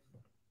 Dayne.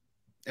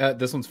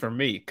 This one's for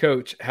me.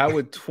 Coach, how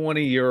would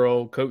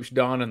 20-year-old Coach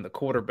Donnan, the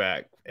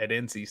quarterback at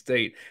NC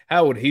State,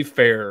 how would he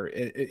fare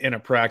in a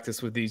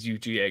practice with these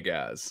UGA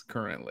guys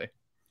currently?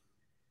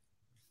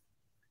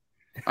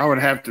 I would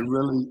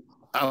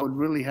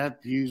really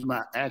have to use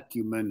my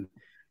acumen.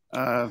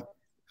 I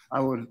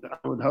would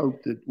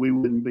hope that we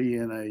wouldn't be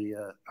in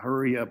a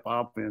hurry up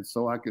offense,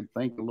 so I could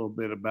think a little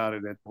bit about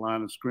it at the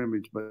line of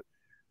scrimmage. But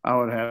I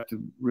would have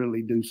to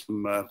really do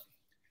some.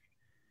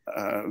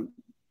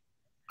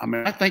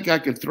 I think I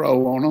could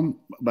throw on them,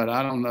 but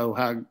I don't know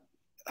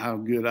how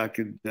good I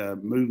could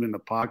move in the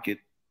pocket.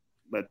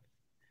 But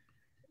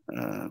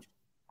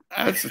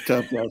that's a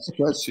tough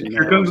question.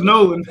 Here comes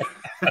Nolan.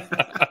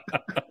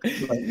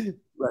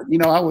 but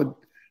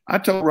I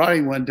told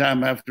Radi one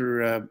time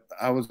after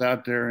I was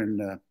out there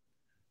and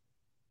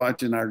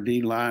watching our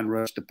D line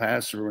rush the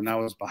passer, when I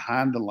was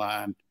behind the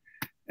line,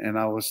 and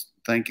I was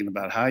thinking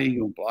about how you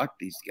gonna block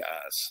these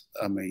guys.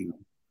 I mean,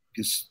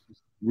 just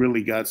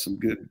really got some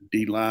good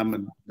D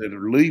linemen that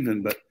are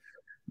leaving, but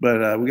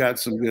we got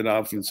some good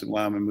offensive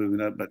linemen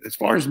moving up. But as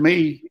far as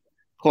me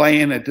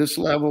playing at this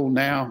level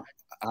now,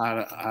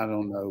 I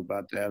don't know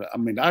about that. I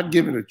mean, I'd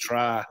give it a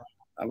try.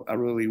 I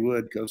really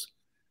would, because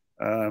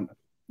you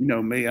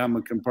know me, I'm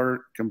a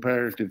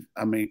competitive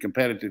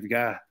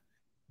guy.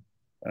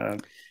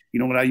 You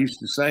know what I used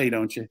to say,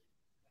 don't you?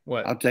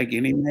 What? I'll take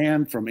any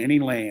man from any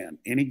land,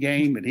 any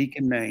game that he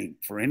can name,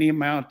 for any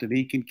amount that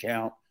he can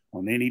count,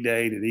 on any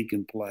day that he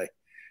can play.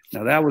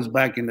 Now that was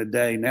back in the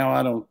day.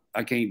 Now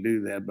I can't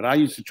do that. But I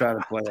used to try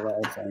to play a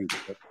lot of things.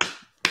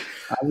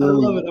 I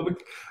love it.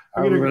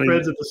 I'm getting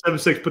friends at the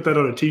 7-6 put that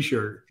on a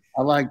T-shirt.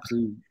 I like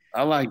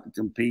to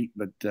compete,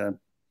 but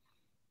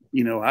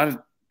you know,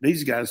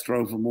 these guys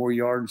throw for more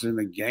yards in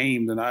a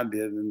game than I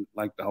did in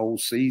like the whole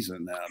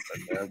season now.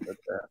 But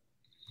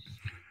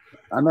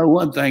I know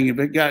one thing: if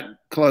it got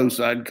close,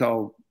 I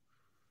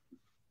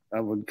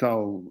would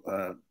call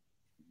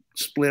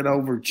split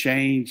over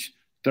change,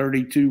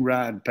 32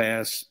 ride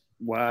pass,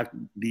 wide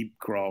deep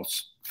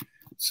cross.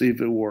 See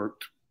if it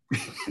worked.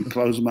 And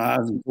close my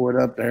eyes and throw it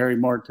up to Harry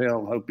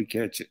Martell and hope he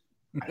catch it.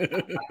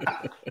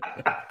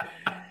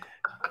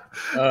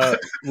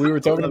 We were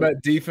talking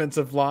about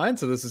defensive line,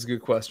 so this is a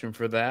good question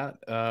for that.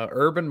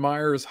 Urban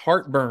Meyer's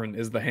heartburn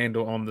is the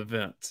handle on the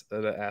vent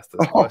that asked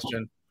this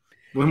question.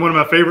 One of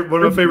my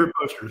favorite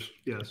posters.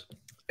 Yes.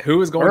 Who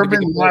is going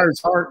Urban to be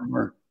Meyer's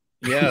heartburn?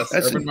 Yes,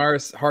 Urban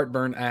Meyer's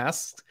heartburn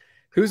asked,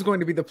 who's going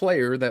to be the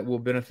player that will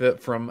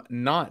benefit from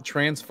not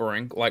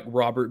transferring like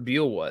Robert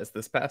Beal was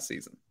this past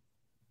season?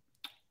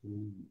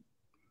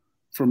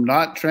 From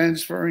not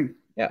transferring?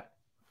 Yeah.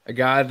 A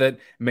guy that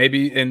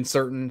maybe in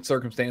certain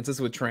circumstances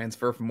would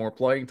transfer for more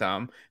playing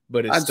time,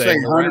 but is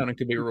staying around and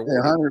could be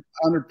rewarded.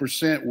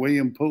 100%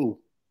 William Poole.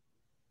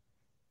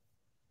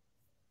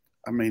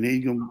 I mean,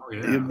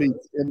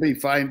 he'll be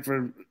fighting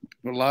for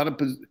a lot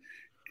of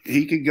 –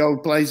 he could go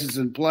places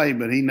and play,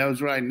 but he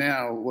knows right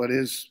now what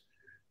his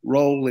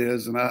role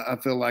is, and I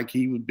feel like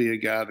he would be a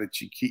guy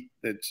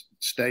that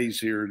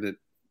stays here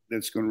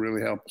that's going to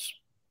really help us.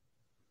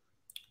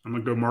 I'm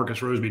going to go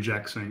Marcus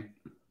Roseby-Jackson.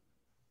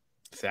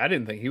 See, I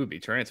didn't think he would be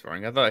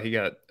transferring. I thought he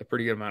got a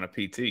pretty good amount of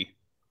PT.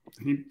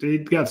 He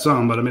got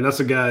some, but I mean, that's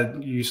a guy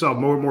you saw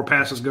more and more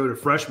passes go to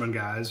freshman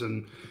guys,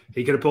 and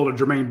he could have pulled a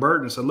Jermaine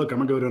Burton and said, "Look, I'm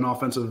going to go to an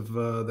offense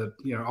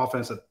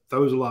that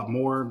throws a lot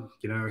more."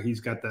 You know, he's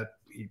got that.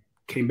 He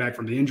came back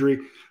from the injury.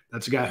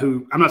 That's a guy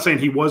who I'm not saying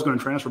he was going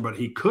to transfer, but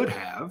he could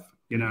have,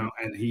 you know,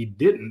 and he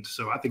didn't.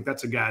 So I think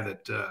that's a guy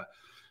that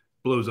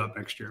blows up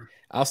next year.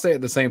 I'll stay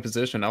at the same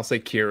position. I'll say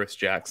Kearis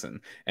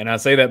Jackson. And I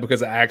say that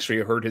because I actually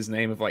heard his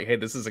name of like, hey,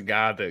 this is a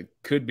guy that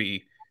could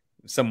be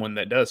someone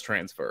that does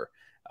transfer.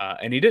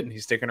 And he didn't.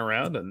 He's sticking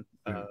around. And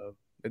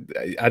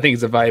I think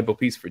he's a valuable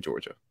piece for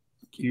Georgia.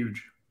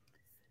 Huge.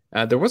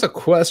 There was a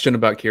question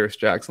about Kearis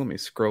Jackson. Let me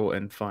scroll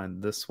and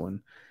find this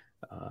one.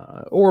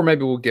 Or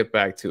maybe we'll get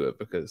back to it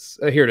because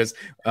here it is.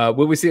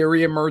 Will we see a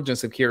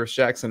reemergence of Kearis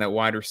Jackson at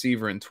wide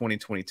receiver in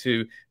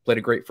 2022? Played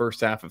a great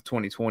first half of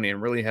 2020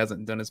 and really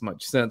hasn't done as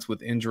much since,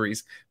 with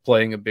injuries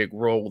playing a big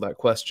role. That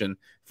question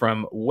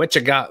from What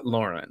You Got,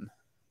 Lauren?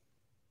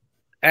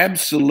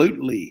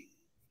 Absolutely.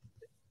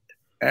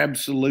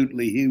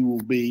 He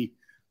will be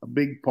a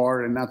big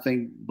part, and I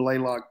think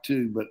Blaylock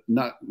too, but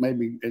not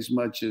maybe as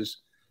much as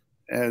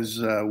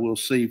we'll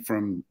see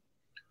from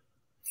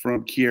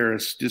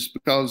Kearis, just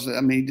because, I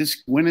mean, he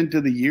just went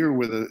into the year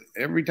with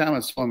every time I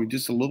saw him, he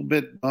just a little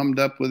bit bummed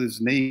up with his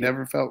knee,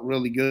 never felt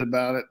really good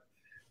about it.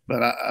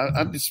 But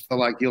I just feel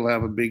like he'll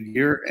have a big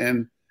year.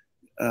 And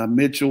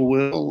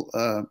Mitchell's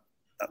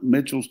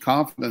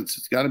confidence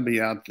has got to be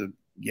out the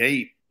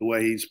gate the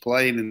way he's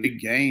played in big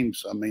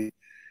games. I mean,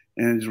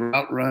 and his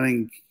route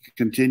running will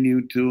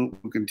continue to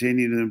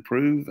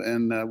improve,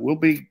 and we'll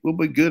be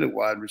good at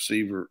wide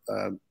receiver.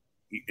 And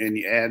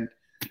you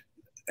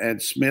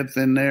add Smith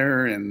in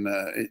there, and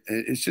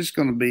it's just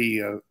going to be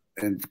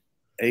an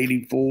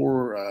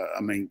 84.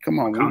 I mean, come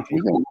on,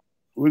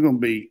 we're going to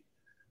be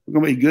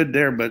good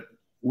there, but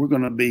we're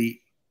going to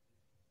be.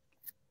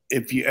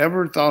 If you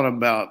ever thought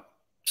about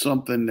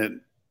something that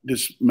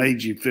just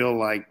made you feel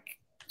like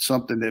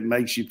something that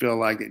makes you feel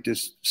like it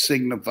just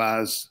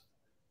signifies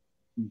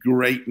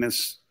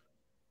greatness,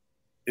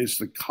 is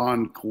the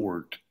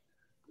Concorde.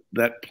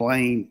 That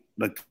plane,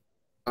 the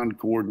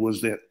Concorde,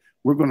 was that.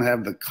 We're going to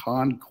have the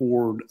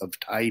Concorde of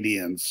tight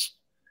ends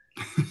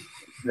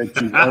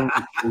that you've ever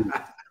seen.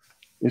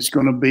 It's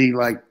going to be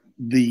like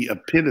the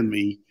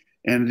epitome,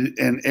 and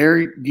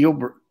Eric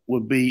Gilbert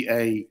would be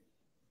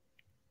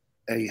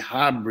a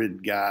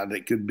hybrid guy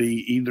that could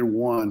be either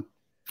one.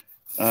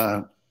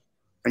 I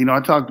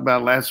talked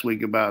about last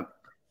week about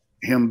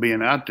him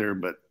being out there,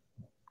 but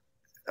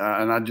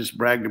and I just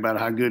bragged about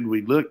how good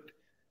we looked.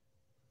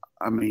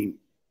 I mean,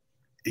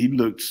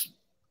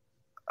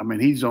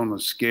 he's on the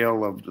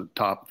scale of the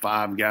top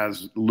 5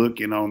 guys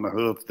looking on the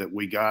hoof that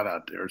we got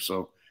out there.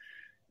 So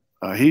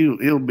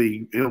he'll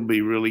be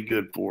really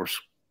good for us.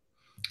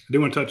 I do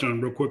want to touch on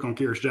real quick on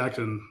Kearis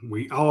Jackson.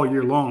 All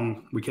year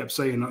long we kept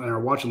saying in our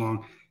watch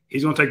along,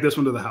 he's going to take this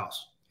one to the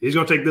house. He's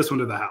going to take this one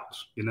to the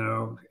house, you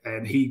know.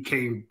 And he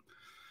came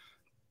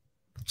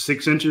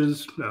 6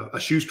 inches, a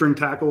shoestring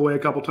tackle away a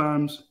couple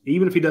times.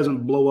 Even if he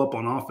doesn't blow up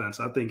on offense,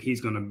 I think he's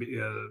going to be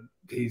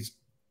he's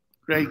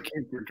great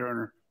kick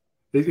returner.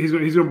 He's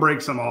going to break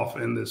some off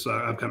in this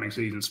upcoming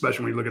season,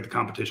 especially when you look at the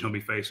competition he'll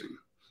be facing.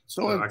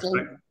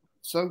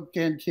 So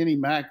can Kenny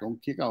Mack on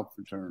kickoff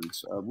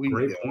returns.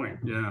 Great point.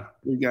 Yeah,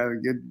 we got a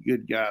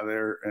good guy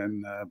there,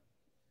 and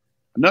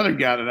another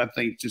guy that I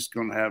think is just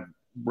going to have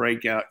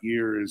breakout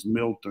year is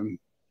Milton.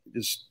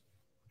 Just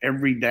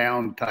every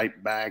down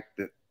type back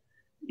that.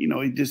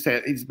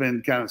 He's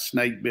been kind of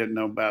snake bitten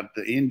about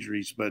the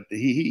injuries, but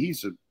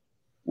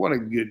what a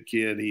good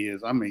kid he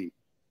is. I mean,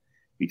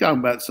 you talking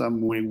about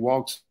something when he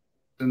walks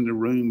in the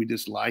room, he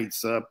just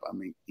lights up. I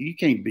mean, you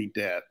can't beat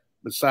that.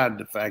 Beside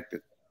the fact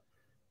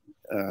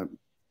that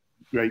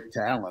great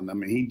talent. I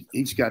mean,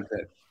 he's got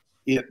that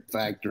it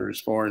factor as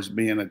far as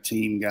being a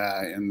team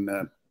guy, and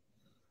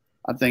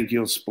I think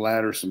he'll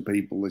splatter some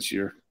people this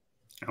year.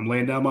 I'm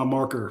laying down my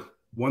marker: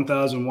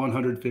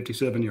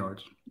 1,157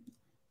 yards.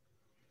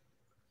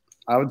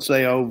 I would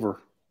say over.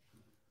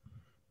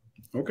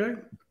 Okay.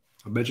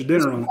 I bet you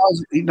dinner on it.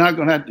 He's not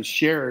going to have to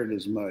share it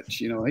as much.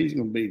 He's going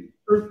to be.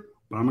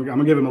 I'm going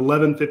to give him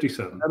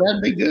 11:57.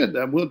 That'd be good.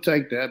 We'll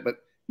take that.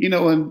 But,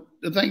 and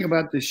the thing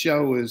about this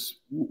show is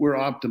we're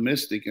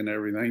optimistic and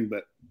everything,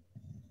 but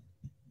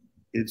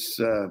it's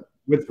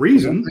with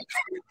reason.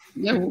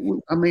 Yeah.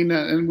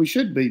 And we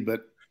should be,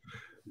 but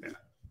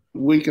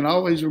we can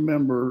always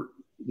remember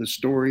the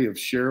story of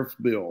Sheriff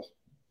Bill.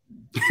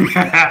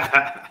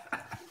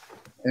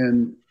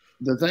 And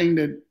the thing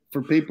that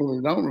for people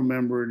that don't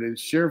remember it is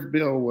Sheriff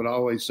Bill would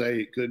always say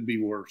it could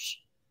be worse,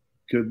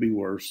 could be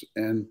worse.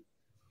 And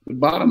the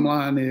bottom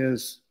line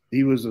is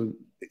he was a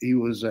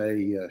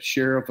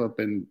sheriff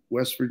up in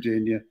West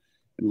Virginia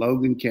in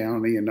Logan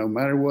County, and no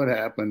matter what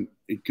happened,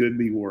 it could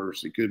be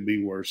worse. It could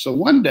be worse. So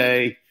one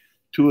day,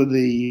 two of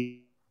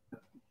the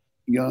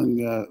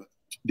young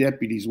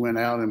deputies went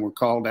out and were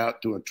called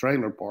out to a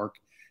trailer park,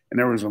 and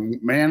there was a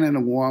man and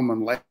a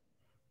woman laid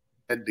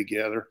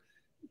together.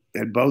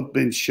 Had both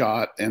been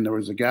shot, and there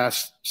was a guy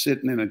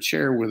sitting in a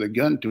chair with a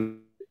gun to him.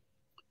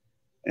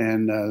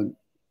 And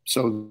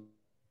so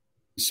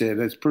he said,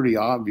 that's pretty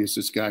obvious.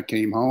 This guy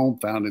came home,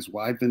 found his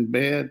wife in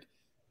bed,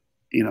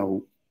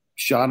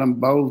 shot them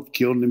both,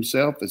 killed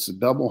himself. It's a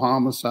double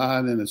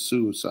homicide and a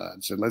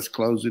suicide. So let's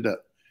close it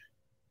up.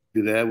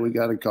 Do that. We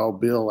got to call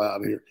Bill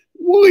out here.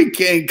 We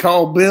can't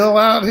call Bill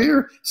out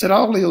here. Said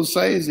all he'll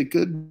say is it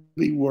could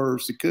be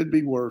worse. It could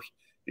be worse.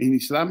 And he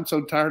said, I'm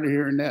so tired of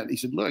hearing that. He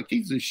said, look,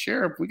 he's a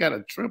sheriff. We got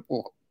a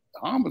triple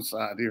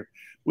homicide here.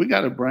 We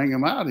got to bring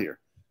him out here.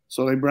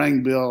 So they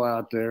bring Bill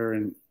out there,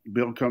 and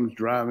Bill comes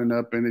driving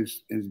up in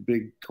his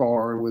big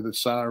car with a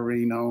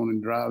siren on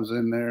and drives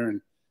in there.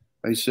 And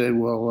they said,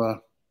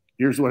 well,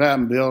 here's what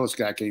happened, Bill. This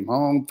guy came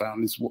home,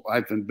 found his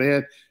wife in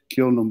bed,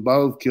 killed them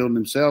both, killed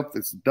himself.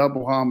 It's a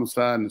double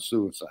homicide and a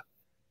suicide.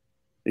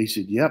 He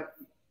said, yep,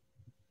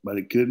 but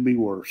it could be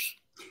worse.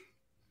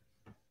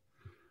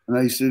 And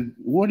I said,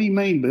 what do you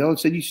mean, Bill? I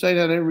said, you say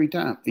that every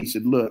time. He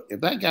said, look,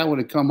 if that guy would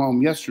have come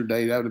home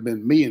yesterday, that would have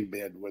been me in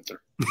bed with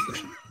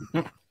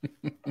her.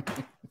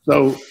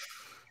 So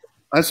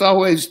let's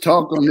always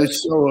talk on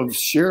this show of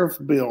Sheriff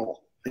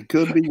Bill. It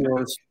could be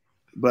worse,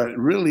 but it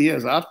really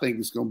is. I think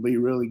it's going to be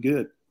really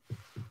good.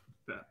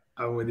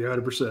 I'm with you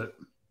 100%.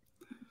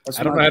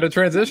 I don't know how to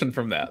transition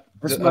from that.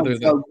 That's my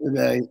joke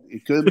today.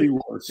 It could be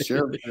worse.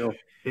 Sheriff Bill.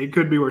 It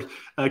could be worse.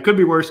 It could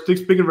be worse.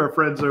 Speaking of our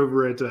friends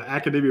over at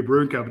Academia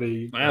Brewing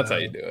Company. That's how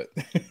you do it.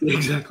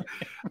 Exactly.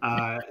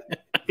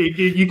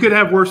 You could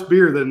have worse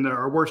beer than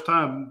or worse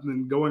time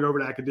than going over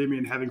to Academia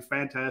and having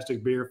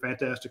fantastic beer,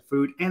 fantastic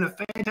food, and a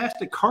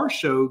fantastic car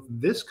show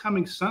this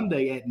coming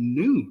Sunday at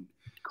noon.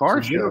 A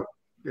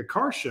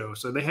car show.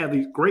 So they have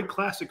these great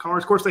classic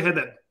cars. Of course, they had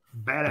that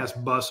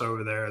badass bus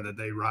over there that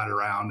they ride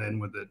around in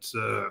with its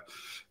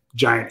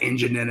giant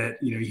engine in it.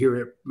 You hear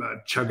it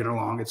chugging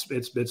along. It's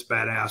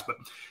badass. But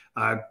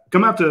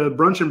come out to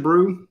Brunch and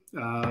Brew.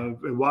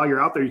 While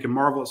you're out there, you can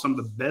marvel at some of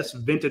the best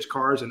vintage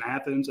cars in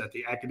Athens at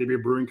the Academia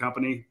Brewing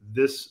Company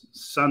this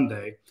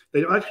Sunday.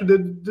 They actually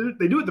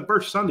they do it the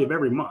first Sunday of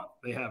every month.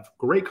 They have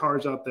great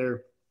cars out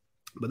there.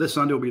 But this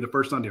Sunday will be the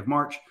first Sunday of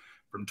March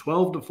from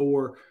 12 to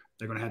 4.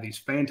 They're going to have these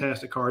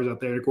fantastic cars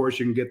out there. And of course,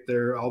 you can get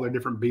all their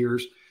different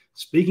beers.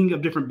 Speaking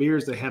of different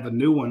beers, they have a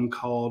new one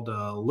called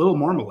Little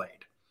Marmalade.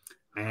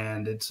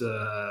 And it's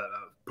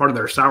part of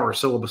their sour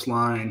syllabus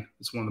line.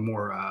 It's one of the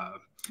more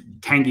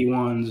tangy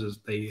ones.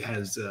 It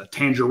has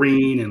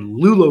tangerine and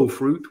lulo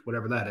fruit,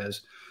 whatever that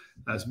is.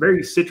 It's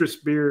very citrus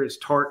beer. It's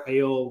tart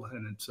ale.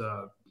 And it's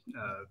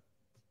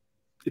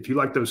if you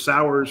like those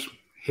sours,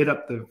 hit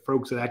up the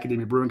folks at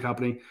Academia Brewing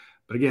Company.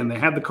 But again, they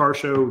have the car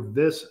show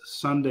this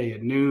Sunday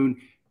at noon.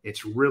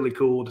 It's really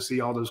cool to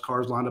see all those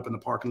cars lined up in the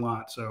parking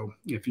lot. So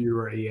if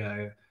you're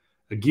a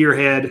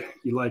gearhead,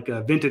 you like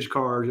vintage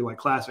cars, you like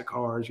classic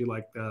cars, you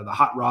like the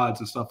hot rods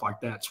and stuff like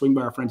that, swing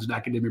by our friends at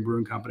Academia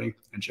Brewing Company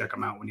and check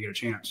them out when you get a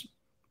chance.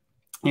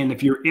 And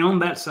if you're on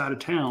that side of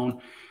town,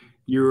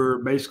 you're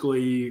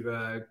basically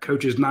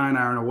Coach's 9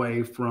 iron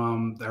away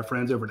from our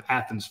friends over at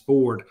Athens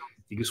Ford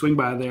you can swing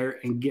by there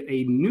and get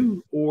a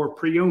new or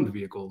pre-owned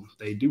vehicle.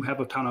 They do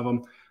have a ton of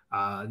them.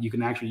 You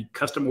can actually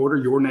custom order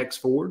your next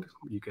Ford.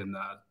 You can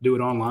do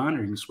it online,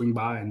 or you can swing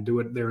by and do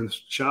it there in the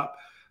shop.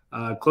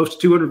 Close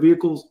to 200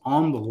 vehicles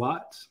on the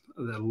lot.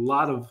 A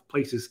lot of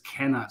places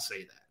cannot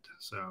say that.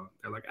 So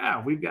they're like,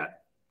 we've got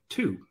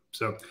 2.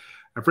 So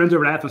our friends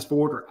over at Athens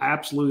Ford are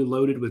absolutely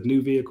loaded with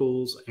new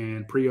vehicles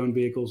and pre-owned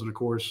vehicles. And of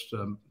course,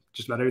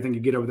 just about everything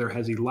you get over there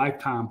has a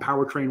lifetime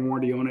powertrain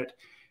warranty on it.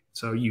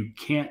 So you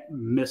can't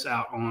miss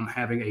out on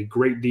having a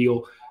great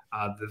deal.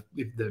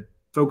 The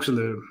folks in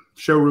the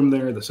showroom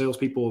there, the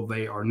salespeople,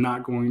 they are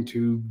not going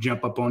to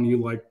jump up on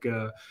you like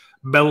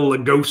Bela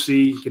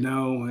Lugosi,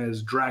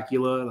 as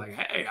Dracula, like,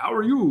 hey, how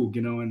are you,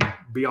 and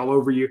be all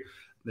over you.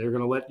 They're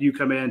going to let you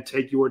come in,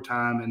 take your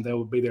time, and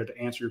they'll be there to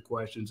answer your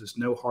questions. It's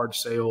no hard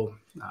sale.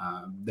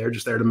 They're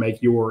just there to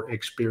make your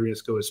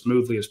experience go as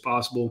smoothly as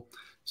possible.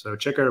 So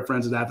check out our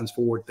friends at Athens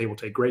Ford. They will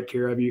take great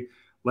care of you.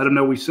 Let them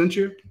know we sent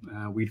you.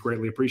 We'd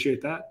greatly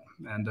appreciate that.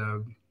 And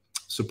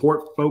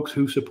support folks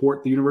who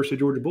support the University of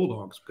Georgia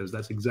Bulldogs, because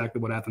that's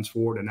exactly what Athens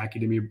Ford and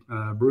Academia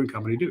Brewing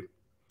Company do.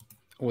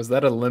 Was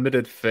that a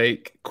limited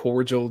fake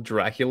cordial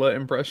Dracula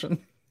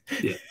impression?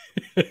 Yeah.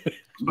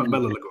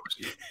 Bela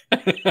Lugosi.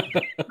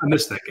 I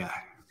miss that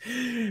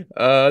guy.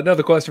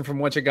 Another question from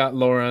What You Got,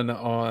 Lauren,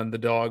 on the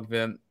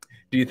DawgVent.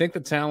 Do you think the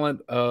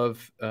talent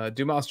of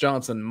Dumas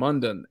Johnson,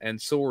 Munden, and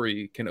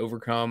Sori can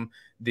overcome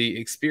the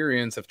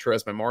experience of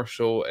Tresman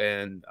Marshall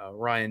and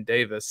Ryan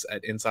Davis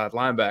at inside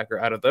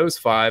linebacker? Out of those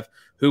 5,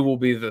 who will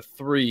be the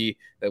 3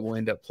 that will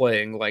end up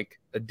playing like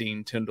a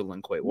Dean Tyndall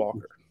and Quay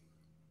Walker?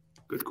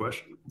 Good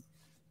question.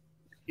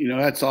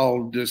 That's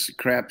all just a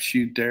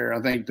crapshoot there.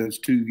 I think those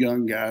 2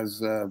 young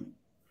guys,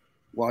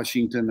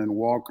 Washington and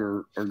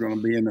Walker, are going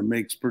to be in the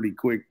mix pretty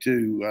quick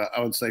too.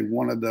 I would say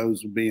one of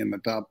those will be in the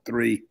top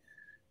 3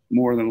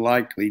 more than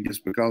likely,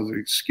 just because of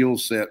his skill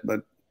set.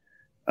 But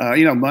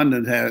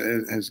Munden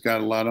has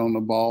got a lot on the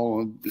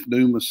ball.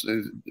 Dumas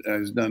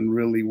has done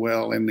really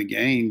well in the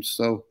game.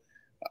 So,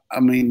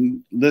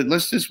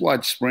 let's just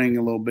watch spring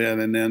a little bit,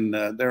 and then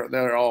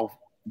they're all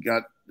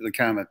got the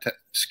kind of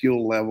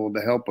skill level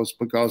to help us,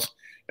 because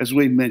as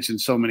we've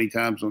mentioned so many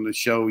times on the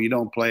show, you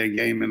don't play a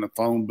game in the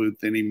phone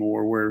booth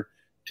anymore where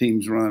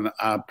teams run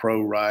I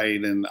pro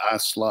right and I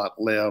slot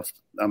left.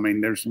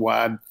 There's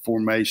wide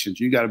formations.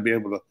 You got to be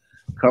able to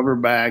cover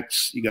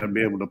backs. You got to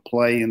be able to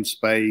play in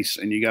space,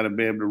 and you got to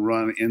be able to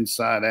run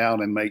inside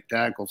out and make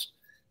tackles.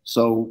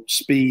 So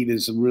speed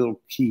is a real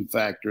key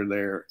factor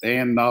there,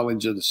 and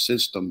knowledge of the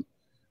system,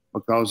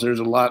 because there's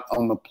a lot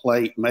on the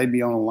plate,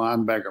 maybe on a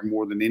linebacker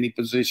more than any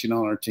position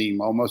on our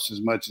team, almost as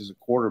much as a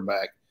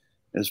quarterback,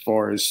 as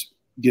far as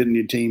getting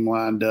your team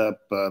lined up,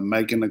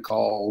 making the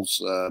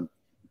calls,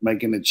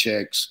 making the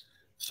checks.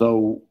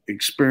 So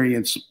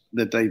experience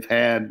that they've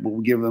had will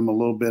give them a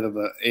little bit of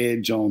an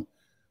edge on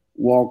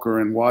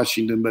Walker and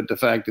Washington, but the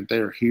fact that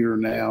they're here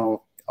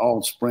now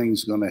all spring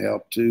is going to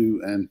help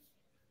too.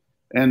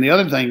 And the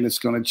other thing that's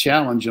going to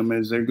challenge them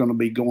is they're going to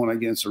be going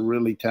against a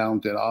really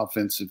talented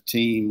offensive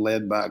team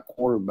led by a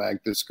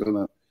quarterback that's going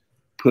to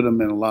put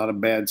them in a lot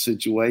of bad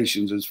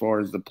situations as far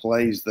as the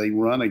plays they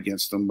run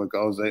against them,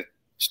 because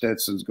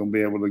Stetson's going to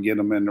be able to get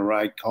them in the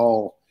right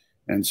call.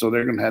 And so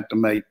they're going to have to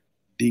make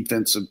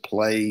defensive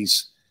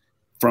plays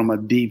from a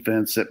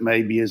defense that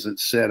maybe isn't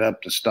set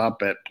up to stop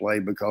that play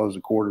because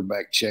the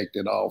quarterback checked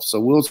it off. So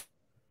Will's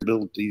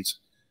abilities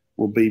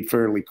will be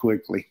fairly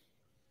quickly.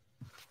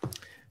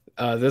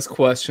 This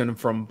question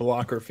from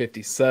Blocker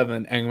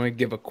 57, I'm going to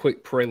give a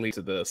quick prelude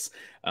to this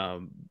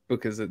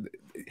because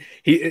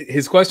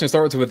his question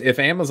starts with, if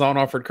Amazon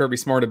offered Kirby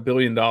Smart $1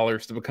 billion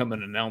to become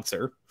an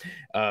announcer,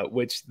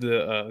 which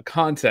the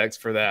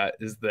context for that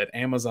is that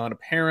Amazon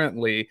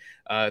apparently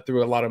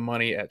threw a lot of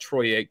money at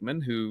Troy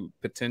Aikman, who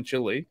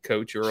potentially,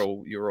 coach, your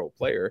old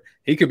player,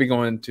 he could be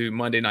going to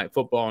Monday Night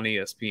Football on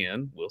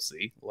ESPN. We'll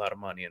see. A lot of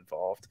money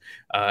involved.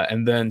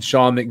 And then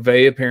Sean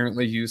McVay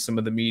apparently used some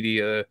of the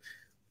media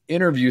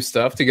interview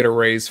stuff to get a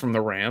raise from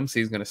the Rams.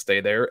 He's going to stay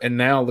there. And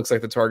now it looks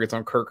like the target's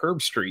on Kirk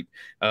Herbstreit,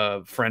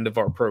 a friend of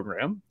our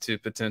program, to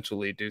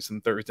potentially do some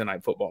Thursday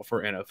Night Football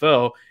for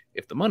NFL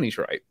if the money's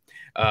right.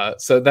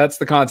 So that's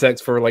the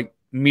context for like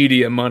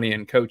media money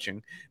and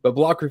coaching. But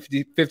Blocker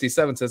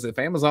 57 says, if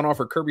Amazon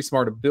offered Kirby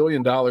Smart $1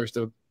 billion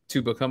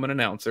to become an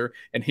announcer,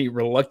 and he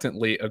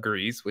reluctantly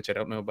agrees, which I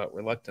don't know about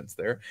reluctance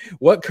there,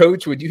 what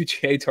coach would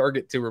UGA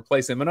target to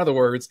replace him? In other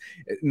words,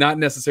 not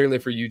necessarily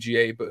for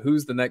UGA, but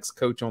who's the next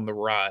coach on the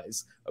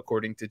rise,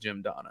 according to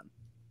Jim Donnan?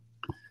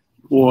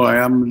 Boy,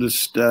 I'm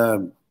just I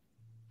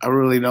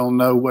really don't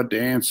know what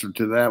the answer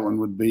to that one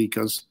would be,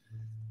 because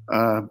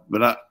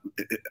but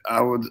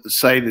I would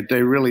say that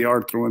they really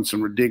are throwing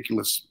some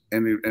ridiculous,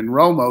 and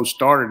Romo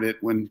started it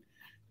when,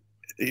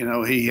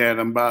 he had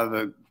him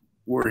by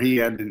where he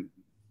had to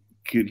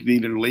could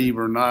either leave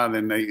or not,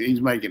 and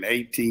he's making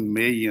 $18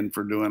 million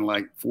for doing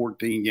like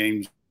 14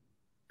 games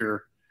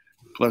here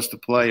plus the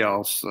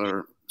playoffs.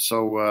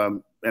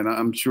 And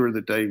I'm sure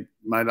that they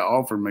might have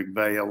offered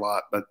McVay a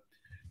lot, but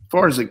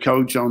far as a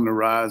coach on the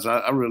rise,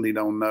 I really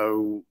don't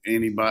know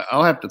anybody.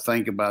 I'll have to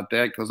think about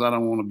that because I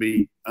don't want to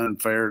be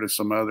unfair to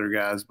some other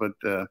guys. But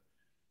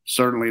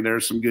certainly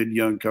there's some good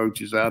young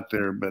coaches out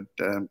there. But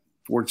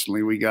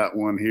fortunately, we got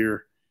one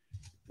here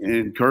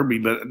in Kirby.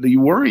 But do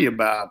you worry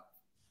about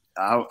 –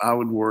 I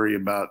would worry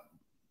about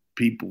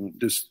people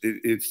just –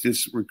 it's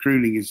just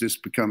recruiting has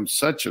just become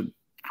such a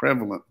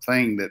prevalent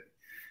thing that,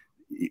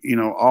 you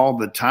know, all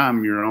the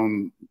time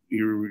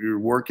you're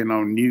working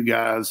on new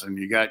guys and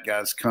you got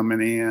guys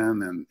coming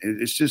in, and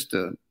it's just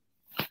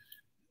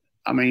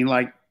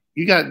like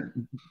you got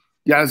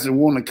guys that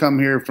want to come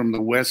here from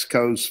the West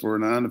Coast for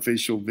an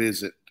unofficial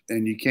visit,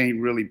 and you can't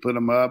really put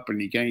them up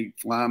and you can't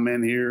fly them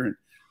in here,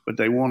 but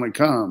they want to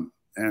come,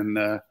 and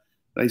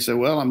they say,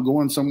 well, I'm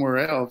going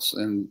somewhere else.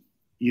 And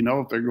you know,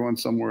 if they're going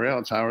somewhere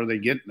else, how are they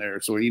getting there?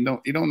 So you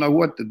don't know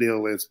what the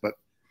deal is, but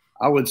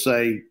I would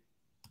say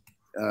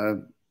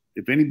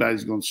if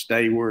anybody's going to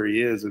stay where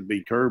he is, it'd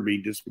be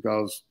Kirby, just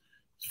because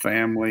his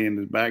family and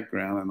his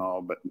background and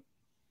all. But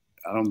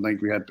I don't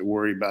think we have to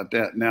worry about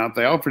that. Now, if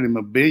they offered him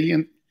 $1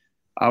 billion,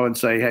 I would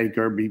say, hey,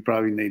 Kirby, you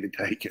probably need to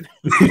take it.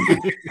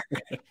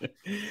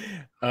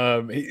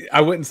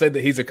 I wouldn't say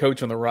that he's a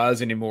coach on the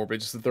rise anymore, but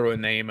just to throw a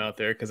name out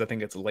there, because I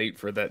think it's late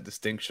for that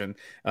distinction.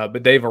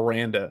 But Dave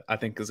Aranda, I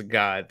think, is a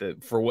guy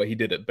that, for what he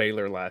did at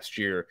Baylor last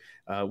year,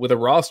 with a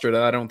roster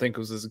that I don't think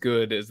was as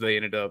good as they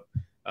ended up,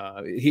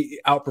 he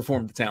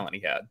outperformed the talent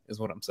he had, is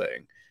what I'm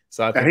saying.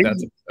 So I think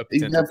that's a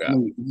potential guy.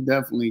 He's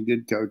definitely a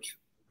good coach.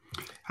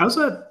 How's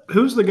that?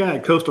 Who's the guy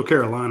at Coastal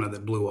Carolina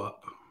that blew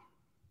up?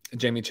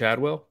 Jamie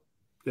Chadwell.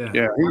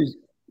 Yeah,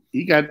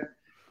 he got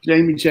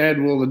Jamie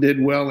Chadwell that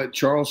did well at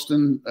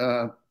Charleston,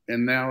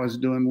 and now is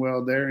doing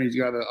well there. He's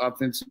got an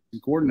offensive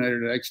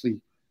coordinator that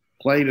actually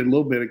played a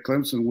little bit at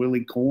Clemson,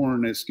 Willie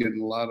Korn, that's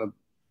getting a lot of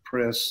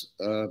press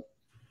for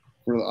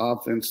the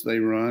offense they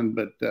run.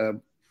 But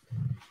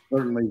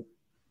certainly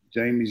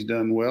Jamie's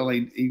done well.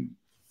 He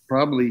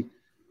probably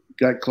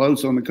got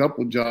close on a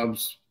couple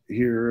jobs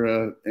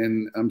here,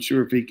 and I'm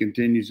sure if he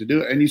continues to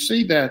do it. And you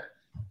see that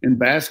in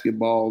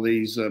basketball,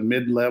 these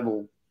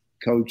mid-level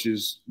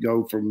coaches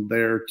go from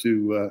there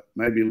to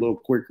maybe a little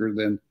quicker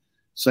than,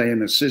 say,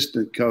 an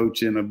assistant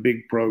coach in a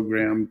big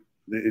program.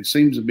 It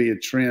seems to be a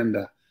trend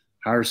to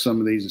hire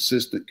some of these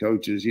assistant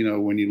coaches. You know,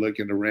 when you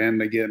look at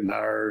Aranda getting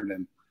hired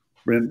and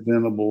Brent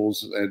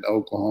Venables at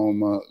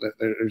Oklahoma,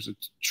 there's a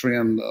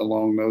trend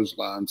along those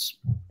lines.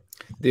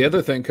 The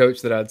other thing,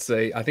 Coach, that I'd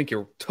say, I think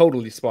you're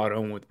totally spot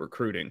on with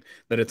recruiting,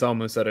 that it's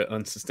almost at an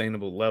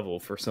unsustainable level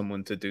for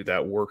someone to do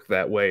that work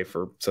that way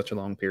for such a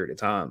long period of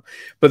time.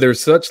 But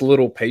there's such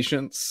little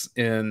patience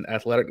in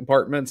athletic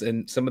departments,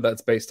 and some of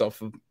that's based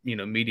off of, you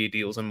know, media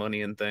deals and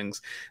money and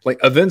things.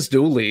 Like Vince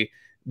Dooley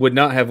would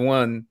not have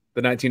won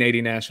the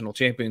 1980 national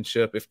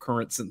championship if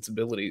current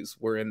sensibilities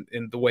were in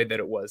the way that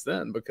it was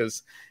then,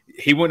 because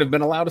he wouldn't have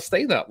been allowed to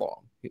stay that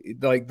long.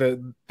 Like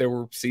there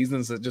were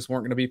seasons that just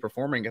weren't going to be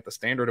performing at the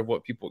standard of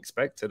what people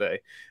expect today.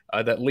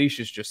 That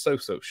leash is just so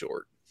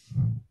short.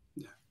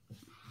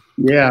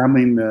 Yeah, I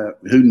mean,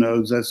 who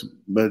knows?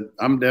 But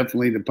I'm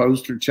definitely the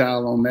poster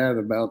child on that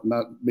about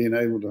not being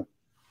able to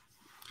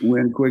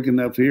win quick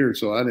enough here,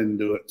 so I didn't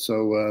do it.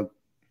 So,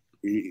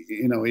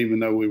 you know, even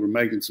though we were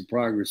making some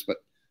progress, but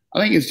I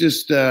think it's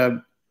just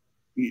a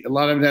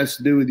lot of it has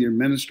to do with your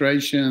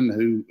administration,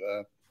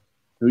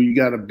 who you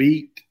got to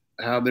beat,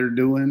 how they're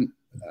doing.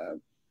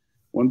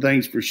 One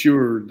thing's for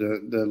sure,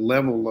 the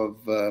level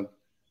of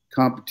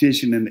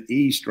competition in the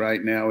East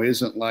right now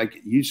isn't like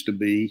it used to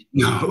be.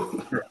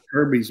 No,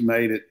 Kirby's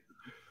made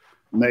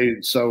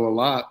it so a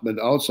lot, but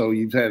also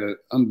you've had an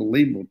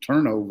unbelievable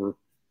turnover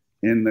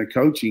in the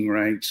coaching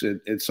ranks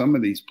at some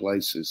of these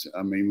places.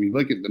 I mean, we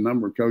look at the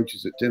number of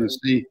coaches at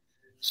Tennessee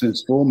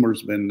since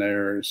Fulmer's been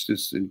there, it's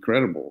just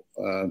incredible.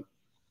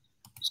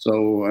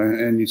 So,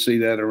 and you see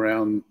that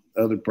around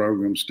other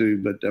programs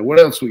too. But what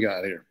else we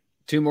got here?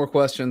 Two more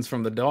questions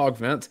from the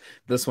DawgVent.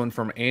 This one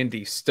from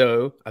Andy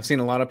Stowe. I've seen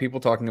a lot of people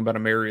talking about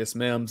Amarius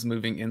Mims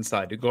moving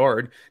inside to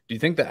guard. Do you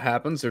think that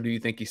happens, or do you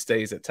think he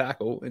stays at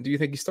tackle? And do you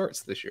think he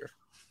starts this year?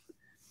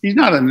 He's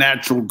not a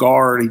natural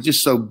guard. He's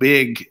just so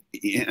big.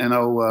 You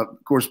know,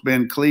 of course,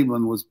 Ben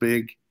Cleveland was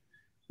big.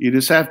 You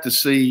just have to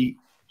see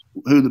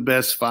who the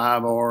best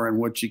five are and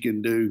what you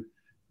can do.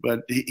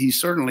 But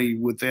he's certainly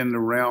within the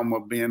realm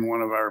of being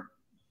one of our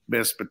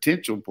best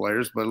potential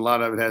players, but a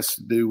lot of it has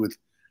to do with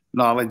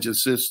knowledge of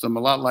system. A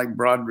lot like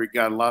Broderick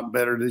got a lot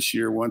better this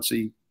year once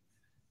he,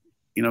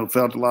 you know,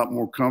 felt a lot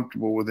more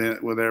comfortable with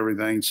it, with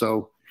everything.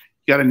 So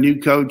got a new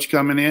coach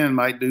coming in,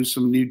 might do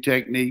some new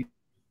technique,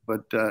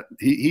 but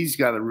he's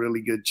got a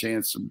really good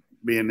chance of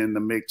being in the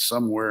mix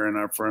somewhere in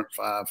our front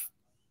five.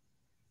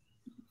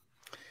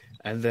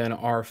 And then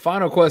our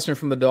final question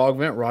from the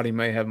DawgVent. Roddy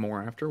may have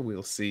more after.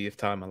 We'll see if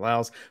time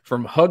allows.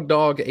 From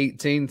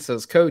HugDog18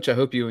 says, Coach, I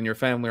hope you and your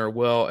family are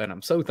well, and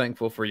I'm so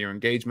thankful for your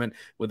engagement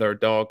with our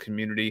dog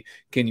community.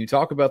 Can you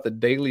talk about the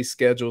daily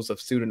schedules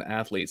of student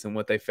athletes and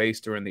what they face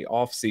during the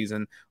off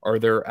season? Are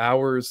their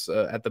hours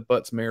at the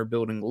Butts-Mehre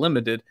building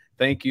limited?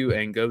 Thank you,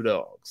 and go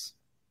Dogs.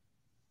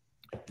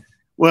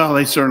 Well,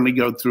 they certainly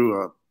go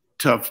through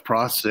tough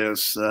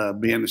process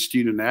being a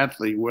student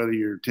athlete, whether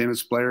you're a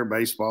tennis player,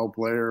 baseball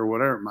player, or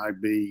whatever it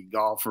might be,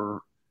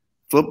 golfer.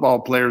 Football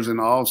players in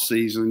the off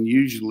season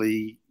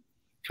usually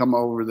come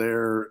over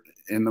there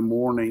in the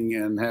morning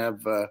and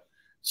have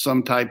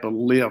some type of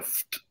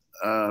lift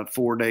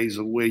 4 days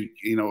a week,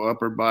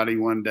 upper body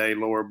one day,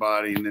 lower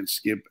body, and then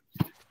skip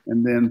it.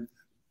 And then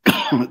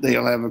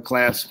they'll have a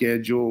class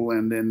schedule,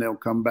 and then they'll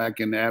come back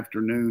in the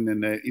afternoon,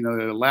 and they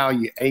allow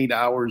you 8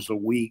 hours a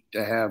week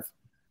to have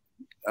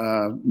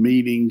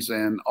meetings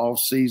and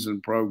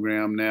off-season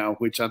program now,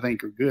 which I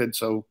think are good.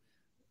 So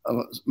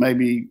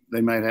maybe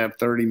they might have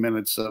 30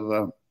 minutes of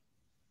a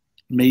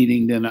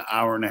meeting, then an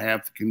hour and a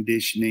half of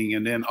conditioning,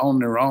 and then on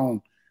their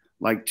own,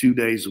 like 2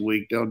 days a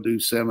week, they'll do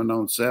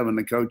 7-on-7.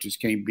 The coaches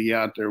can't be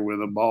out there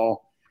with a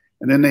ball.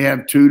 And then they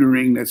have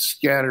tutoring that's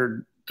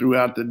scattered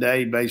throughout the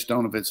day based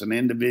on if it's an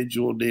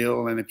individual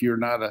deal. And if you're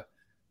not a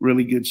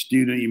really good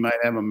student, you might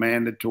have a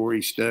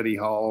mandatory study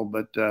hall.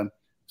 But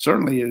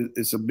certainly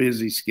it's a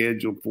busy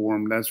schedule for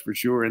them, that's for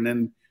sure. And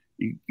then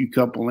you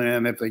couple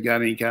in if they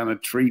got any kind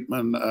of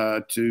treatment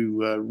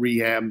to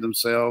rehab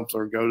themselves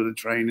or go to the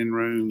training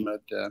room.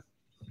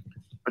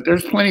 But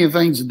there's plenty of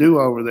things to do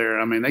over there.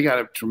 I mean, they got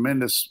a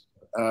tremendous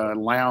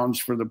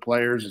lounge for the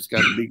players. It's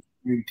got big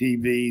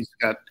TVs,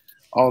 got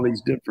all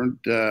these different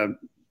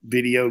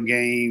video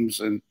games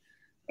and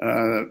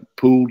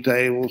pool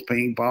tables,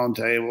 ping pong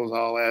tables,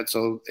 all that.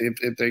 So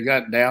if they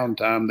got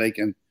downtime, they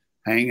can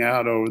hang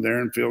out over there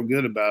and feel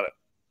good about it.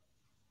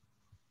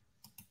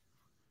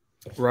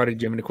 Radi,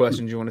 do you have any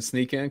questions you want to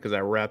sneak in? Because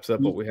that wraps up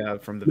what we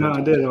have from the No,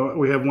 I did.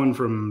 We have one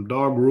from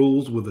Dog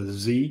Rules with a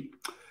Z.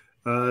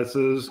 It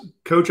says,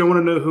 Coach, I want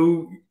to know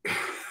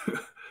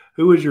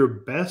who is your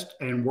best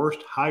and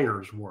worst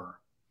hires were.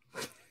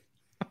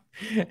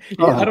 I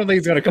don't think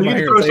he's going to come out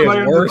here and say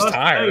his worst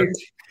hire.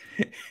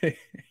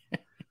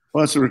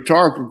 Well, it's a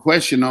rhetorical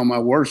question on my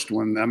worst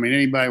one. I mean,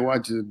 anybody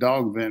watching the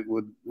DawgVent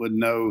would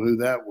know who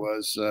that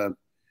was.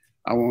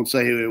 I won't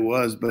say who it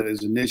was, but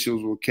his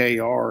initials were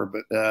KR.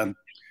 But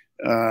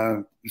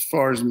as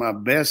far as my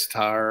best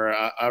hire,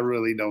 I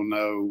really don't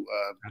know.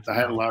 I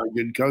had a lot of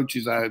good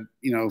coaches. I had,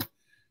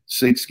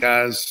 6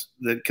 guys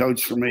that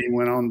coached for me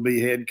went on to be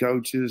head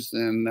coaches,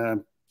 and a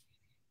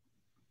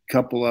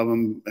couple of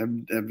them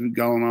have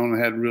gone on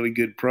and had really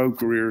good pro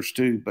careers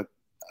too. But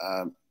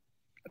I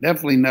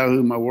definitely know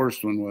who my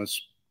worst one was.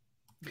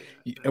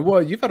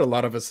 Well, you've had a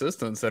lot of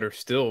assistants that are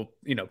still,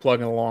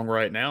 plugging along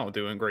right now,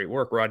 doing great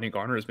work. Rodney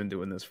Garner has been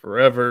doing this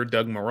forever.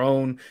 Doug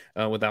Marrone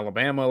with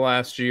Alabama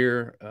last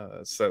year.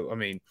 So, I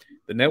mean,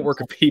 the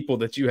network of people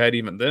that you had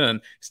even then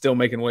still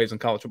making waves in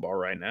college football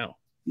right now.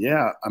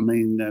 Yeah, I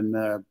mean,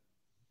 and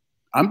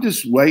I'm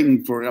just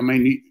waiting for – I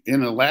mean,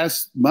 in the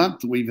last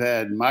month we've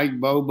had Mike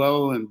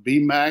Bobo and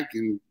B-Mac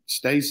and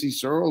Stacy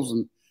Searels,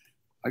 and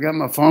I got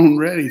my phone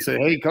ready. Say,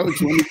 hey, Coach,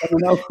 when you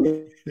coming up?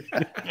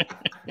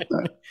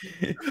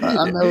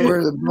 I know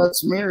where the blood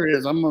smear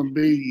is. I'm going to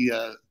be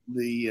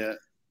the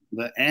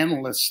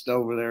analyst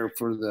over there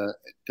to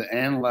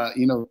analyze.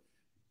 You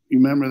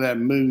remember that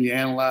movie,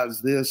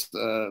 Analyze This,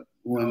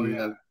 when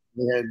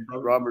they had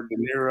Robert De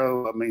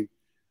Niro? I mean,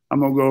 I'm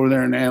going to go over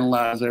there and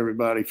analyze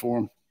everybody for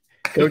him.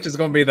 Coach is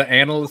going to be the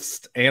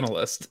analyst.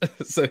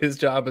 So his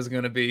job is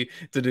going to be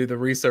to do the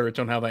research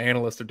on how the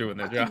analysts are doing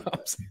their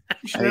jobs.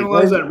 You should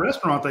analyze that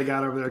restaurant they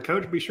got over there,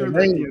 Coach. Be sure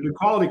they do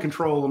quality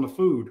control on the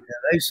food.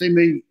 Yeah,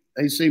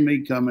 they see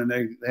me coming.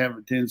 They have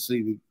a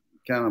tendency to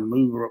kind of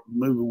move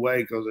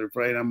away because they're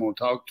afraid I'm going to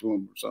talk to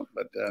them or something.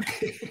 But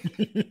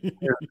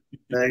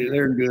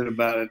they're good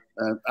about it.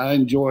 I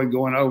enjoy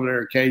going over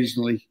there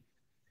occasionally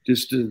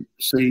just to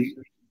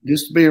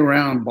be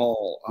around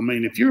ball. I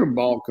mean, if you're a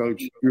ball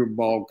coach, you're a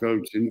ball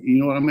coach. And you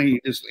know what I mean? You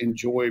just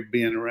enjoy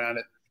being around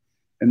it.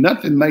 And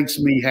nothing makes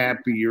me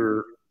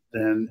happier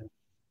than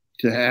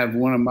to have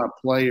one of my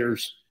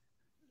players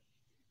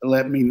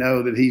let me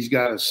know that he's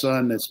got a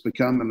son that's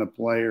becoming a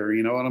player.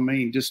 You know what I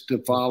mean? Just to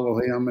follow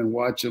him and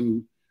watch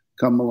him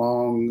come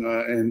along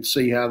and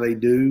see how they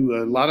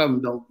do. A lot of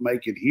them don't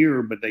make it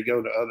here, but they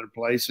go to other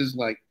places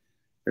like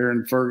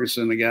Aaron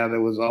Ferguson, the guy that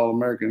was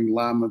All-American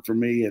lineman for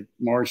me at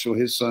Marshall.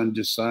 His son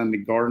just signed to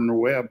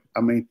Gardner-Webb.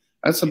 I mean,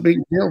 that's a big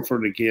deal for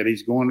the kid.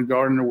 He's going to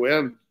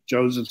Gardner-Webb.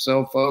 Joseph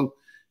Selfo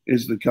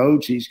is the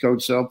coach. He's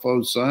Coach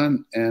Selfo's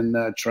son, and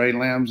Trey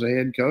Lamb's the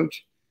head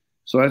coach.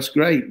 So that's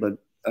great. But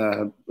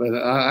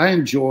I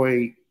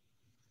enjoy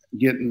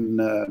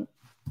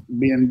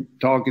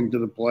talking to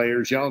the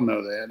players. Y'all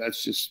know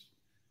that.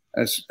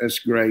 That's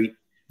great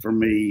for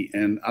me.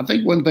 And I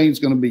think one thing that's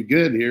going to be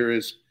good here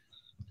is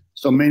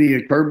so many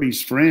of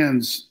Kirby's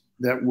friends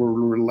that were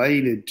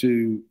related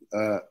to,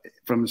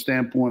 from the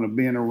standpoint of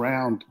being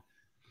around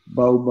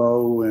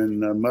Bobo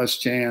and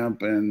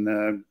Muschamp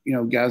and,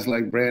 guys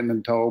like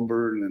Brandon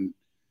Tolbert and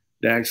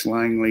Dax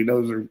Langley.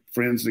 Those are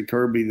friends of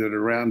Kirby that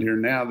are around here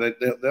now that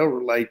they'll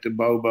relate to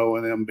Bobo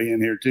and them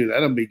being here too.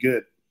 That'll be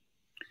good.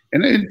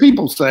 And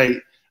people say,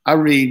 I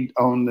read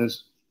on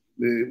this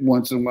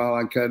once in a while,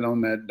 I cut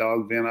on that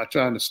DawgVent. I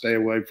try to stay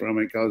away from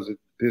it because it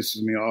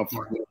pisses me off.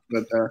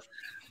 But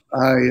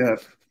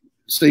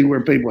see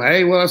where people,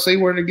 hey, well, I see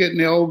where they're getting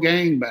the old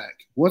gang back.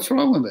 What's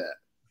wrong with that?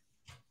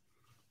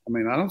 I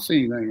mean, I don't see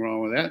anything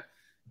wrong with that.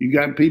 You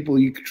got people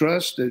you can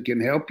trust that can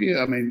help you.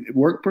 I mean, it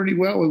worked pretty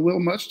well with Will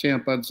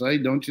Muschamp, I'd say,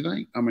 don't you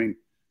think? I mean,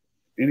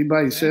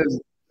 anybody says,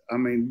 I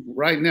mean,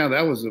 right now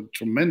that was a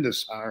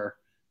tremendous hire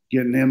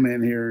getting him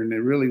in here, and it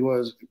really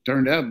was. It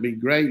turned out to be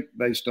great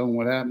based on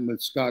what happened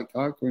with Scott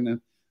Cochran.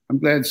 And I'm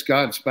glad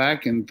Scott's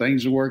back and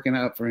things are working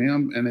out for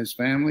him and his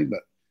family. But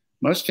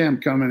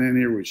Muschamp coming in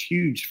here was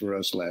huge for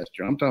us last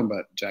year. I'm talking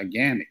about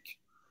gigantic.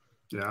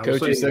 Yeah,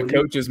 Coaches said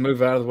coaches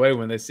move out of the way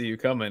when they see you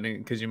coming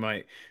because you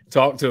might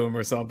talk to them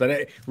or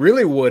something.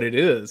 Really what it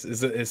is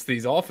it's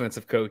these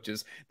offensive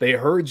coaches. They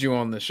heard you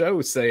on the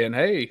show saying,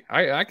 hey,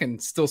 I can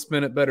still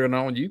spin it better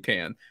than you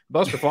can.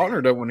 Buster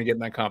Faulkner don't want to get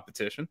in that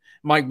competition.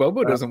 Mike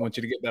Bobo doesn't want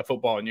you to get that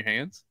football in your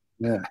hands.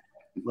 Yeah.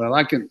 Well,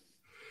 I can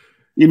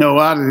 –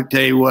 I'll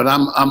tell you what,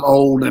 I'm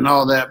old and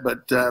all that,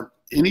 but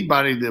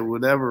anybody that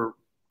would ever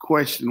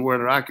question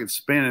whether I could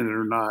spin it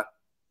or not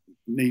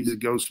needs to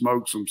go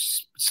smoke some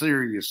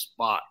serious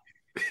spot.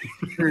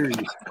 Serious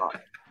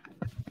spot.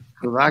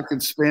 Because I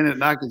can spin it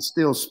and I can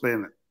still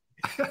spin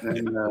it.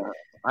 And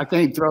I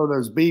can't throw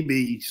those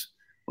BBs.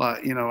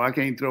 Like, I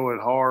can't throw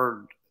it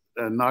hard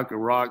and knock a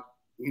rock,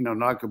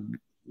 knock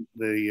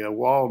the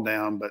wall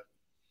down. But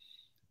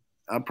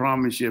I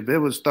promise you, if it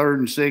was 3rd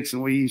and 6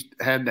 and we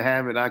had to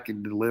have it, I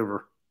could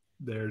deliver.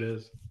 There it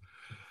is.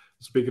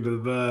 Speaking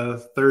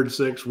of 3rd and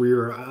 6, we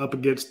are up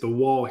against the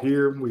wall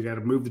here. We got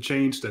to move the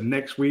chains to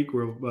next week.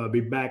 We'll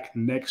be back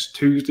next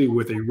Tuesday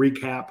with a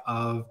recap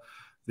of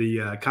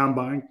the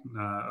combine.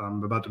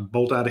 I'm about to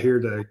bolt out of here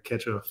to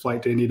catch a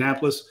flight to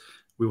Indianapolis.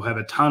 We will have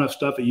a ton of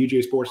stuff at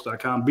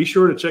UGASports.com. Be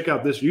sure to check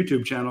out this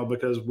YouTube channel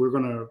because we're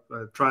going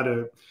to try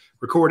to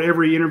record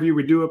every interview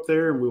we do up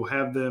there, and we'll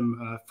have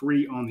them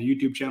free on the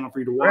YouTube channel for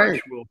you to watch.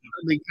 Right. We'll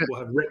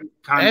have written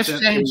content.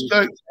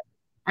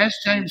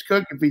 Ask James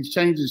Cook if he's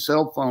changed his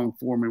cell phone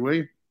for me, will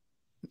you?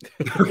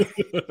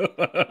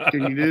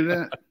 Can you do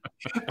that?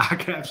 I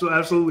can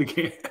absolutely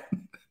can.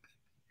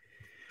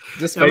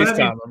 Just FaceTime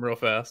them real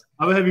fast.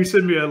 I'm going to have you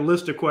send me a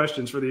list of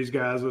questions for these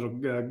guys that'll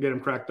get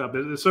them cracked up.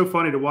 It's so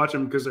funny to watch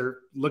them because they're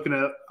looking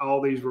at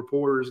all these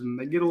reporters and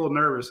they get a little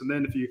nervous. And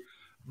then if you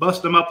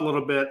bust them up a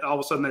little bit, all of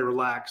a sudden they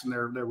relax and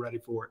they're ready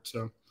for it.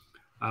 So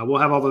we'll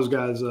have all those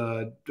guys,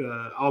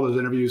 all those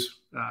interviews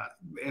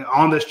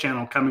on this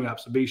channel coming up.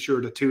 So be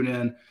sure to tune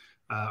in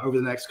over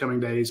the next coming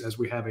days as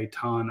we have a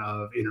ton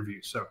of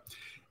interviews. So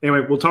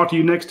anyway, we'll talk to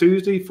you next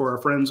Tuesday for our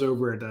friends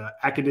over at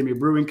Academia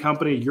Brewing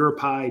Company, Your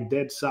Pie,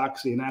 Dead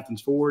Soxy, and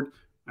Athens Ford.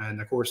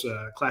 And, of course,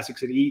 Classic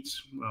City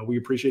Eats. We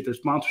appreciate their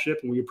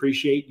sponsorship, and we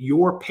appreciate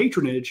your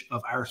patronage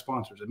of our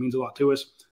sponsors. It means a lot to us.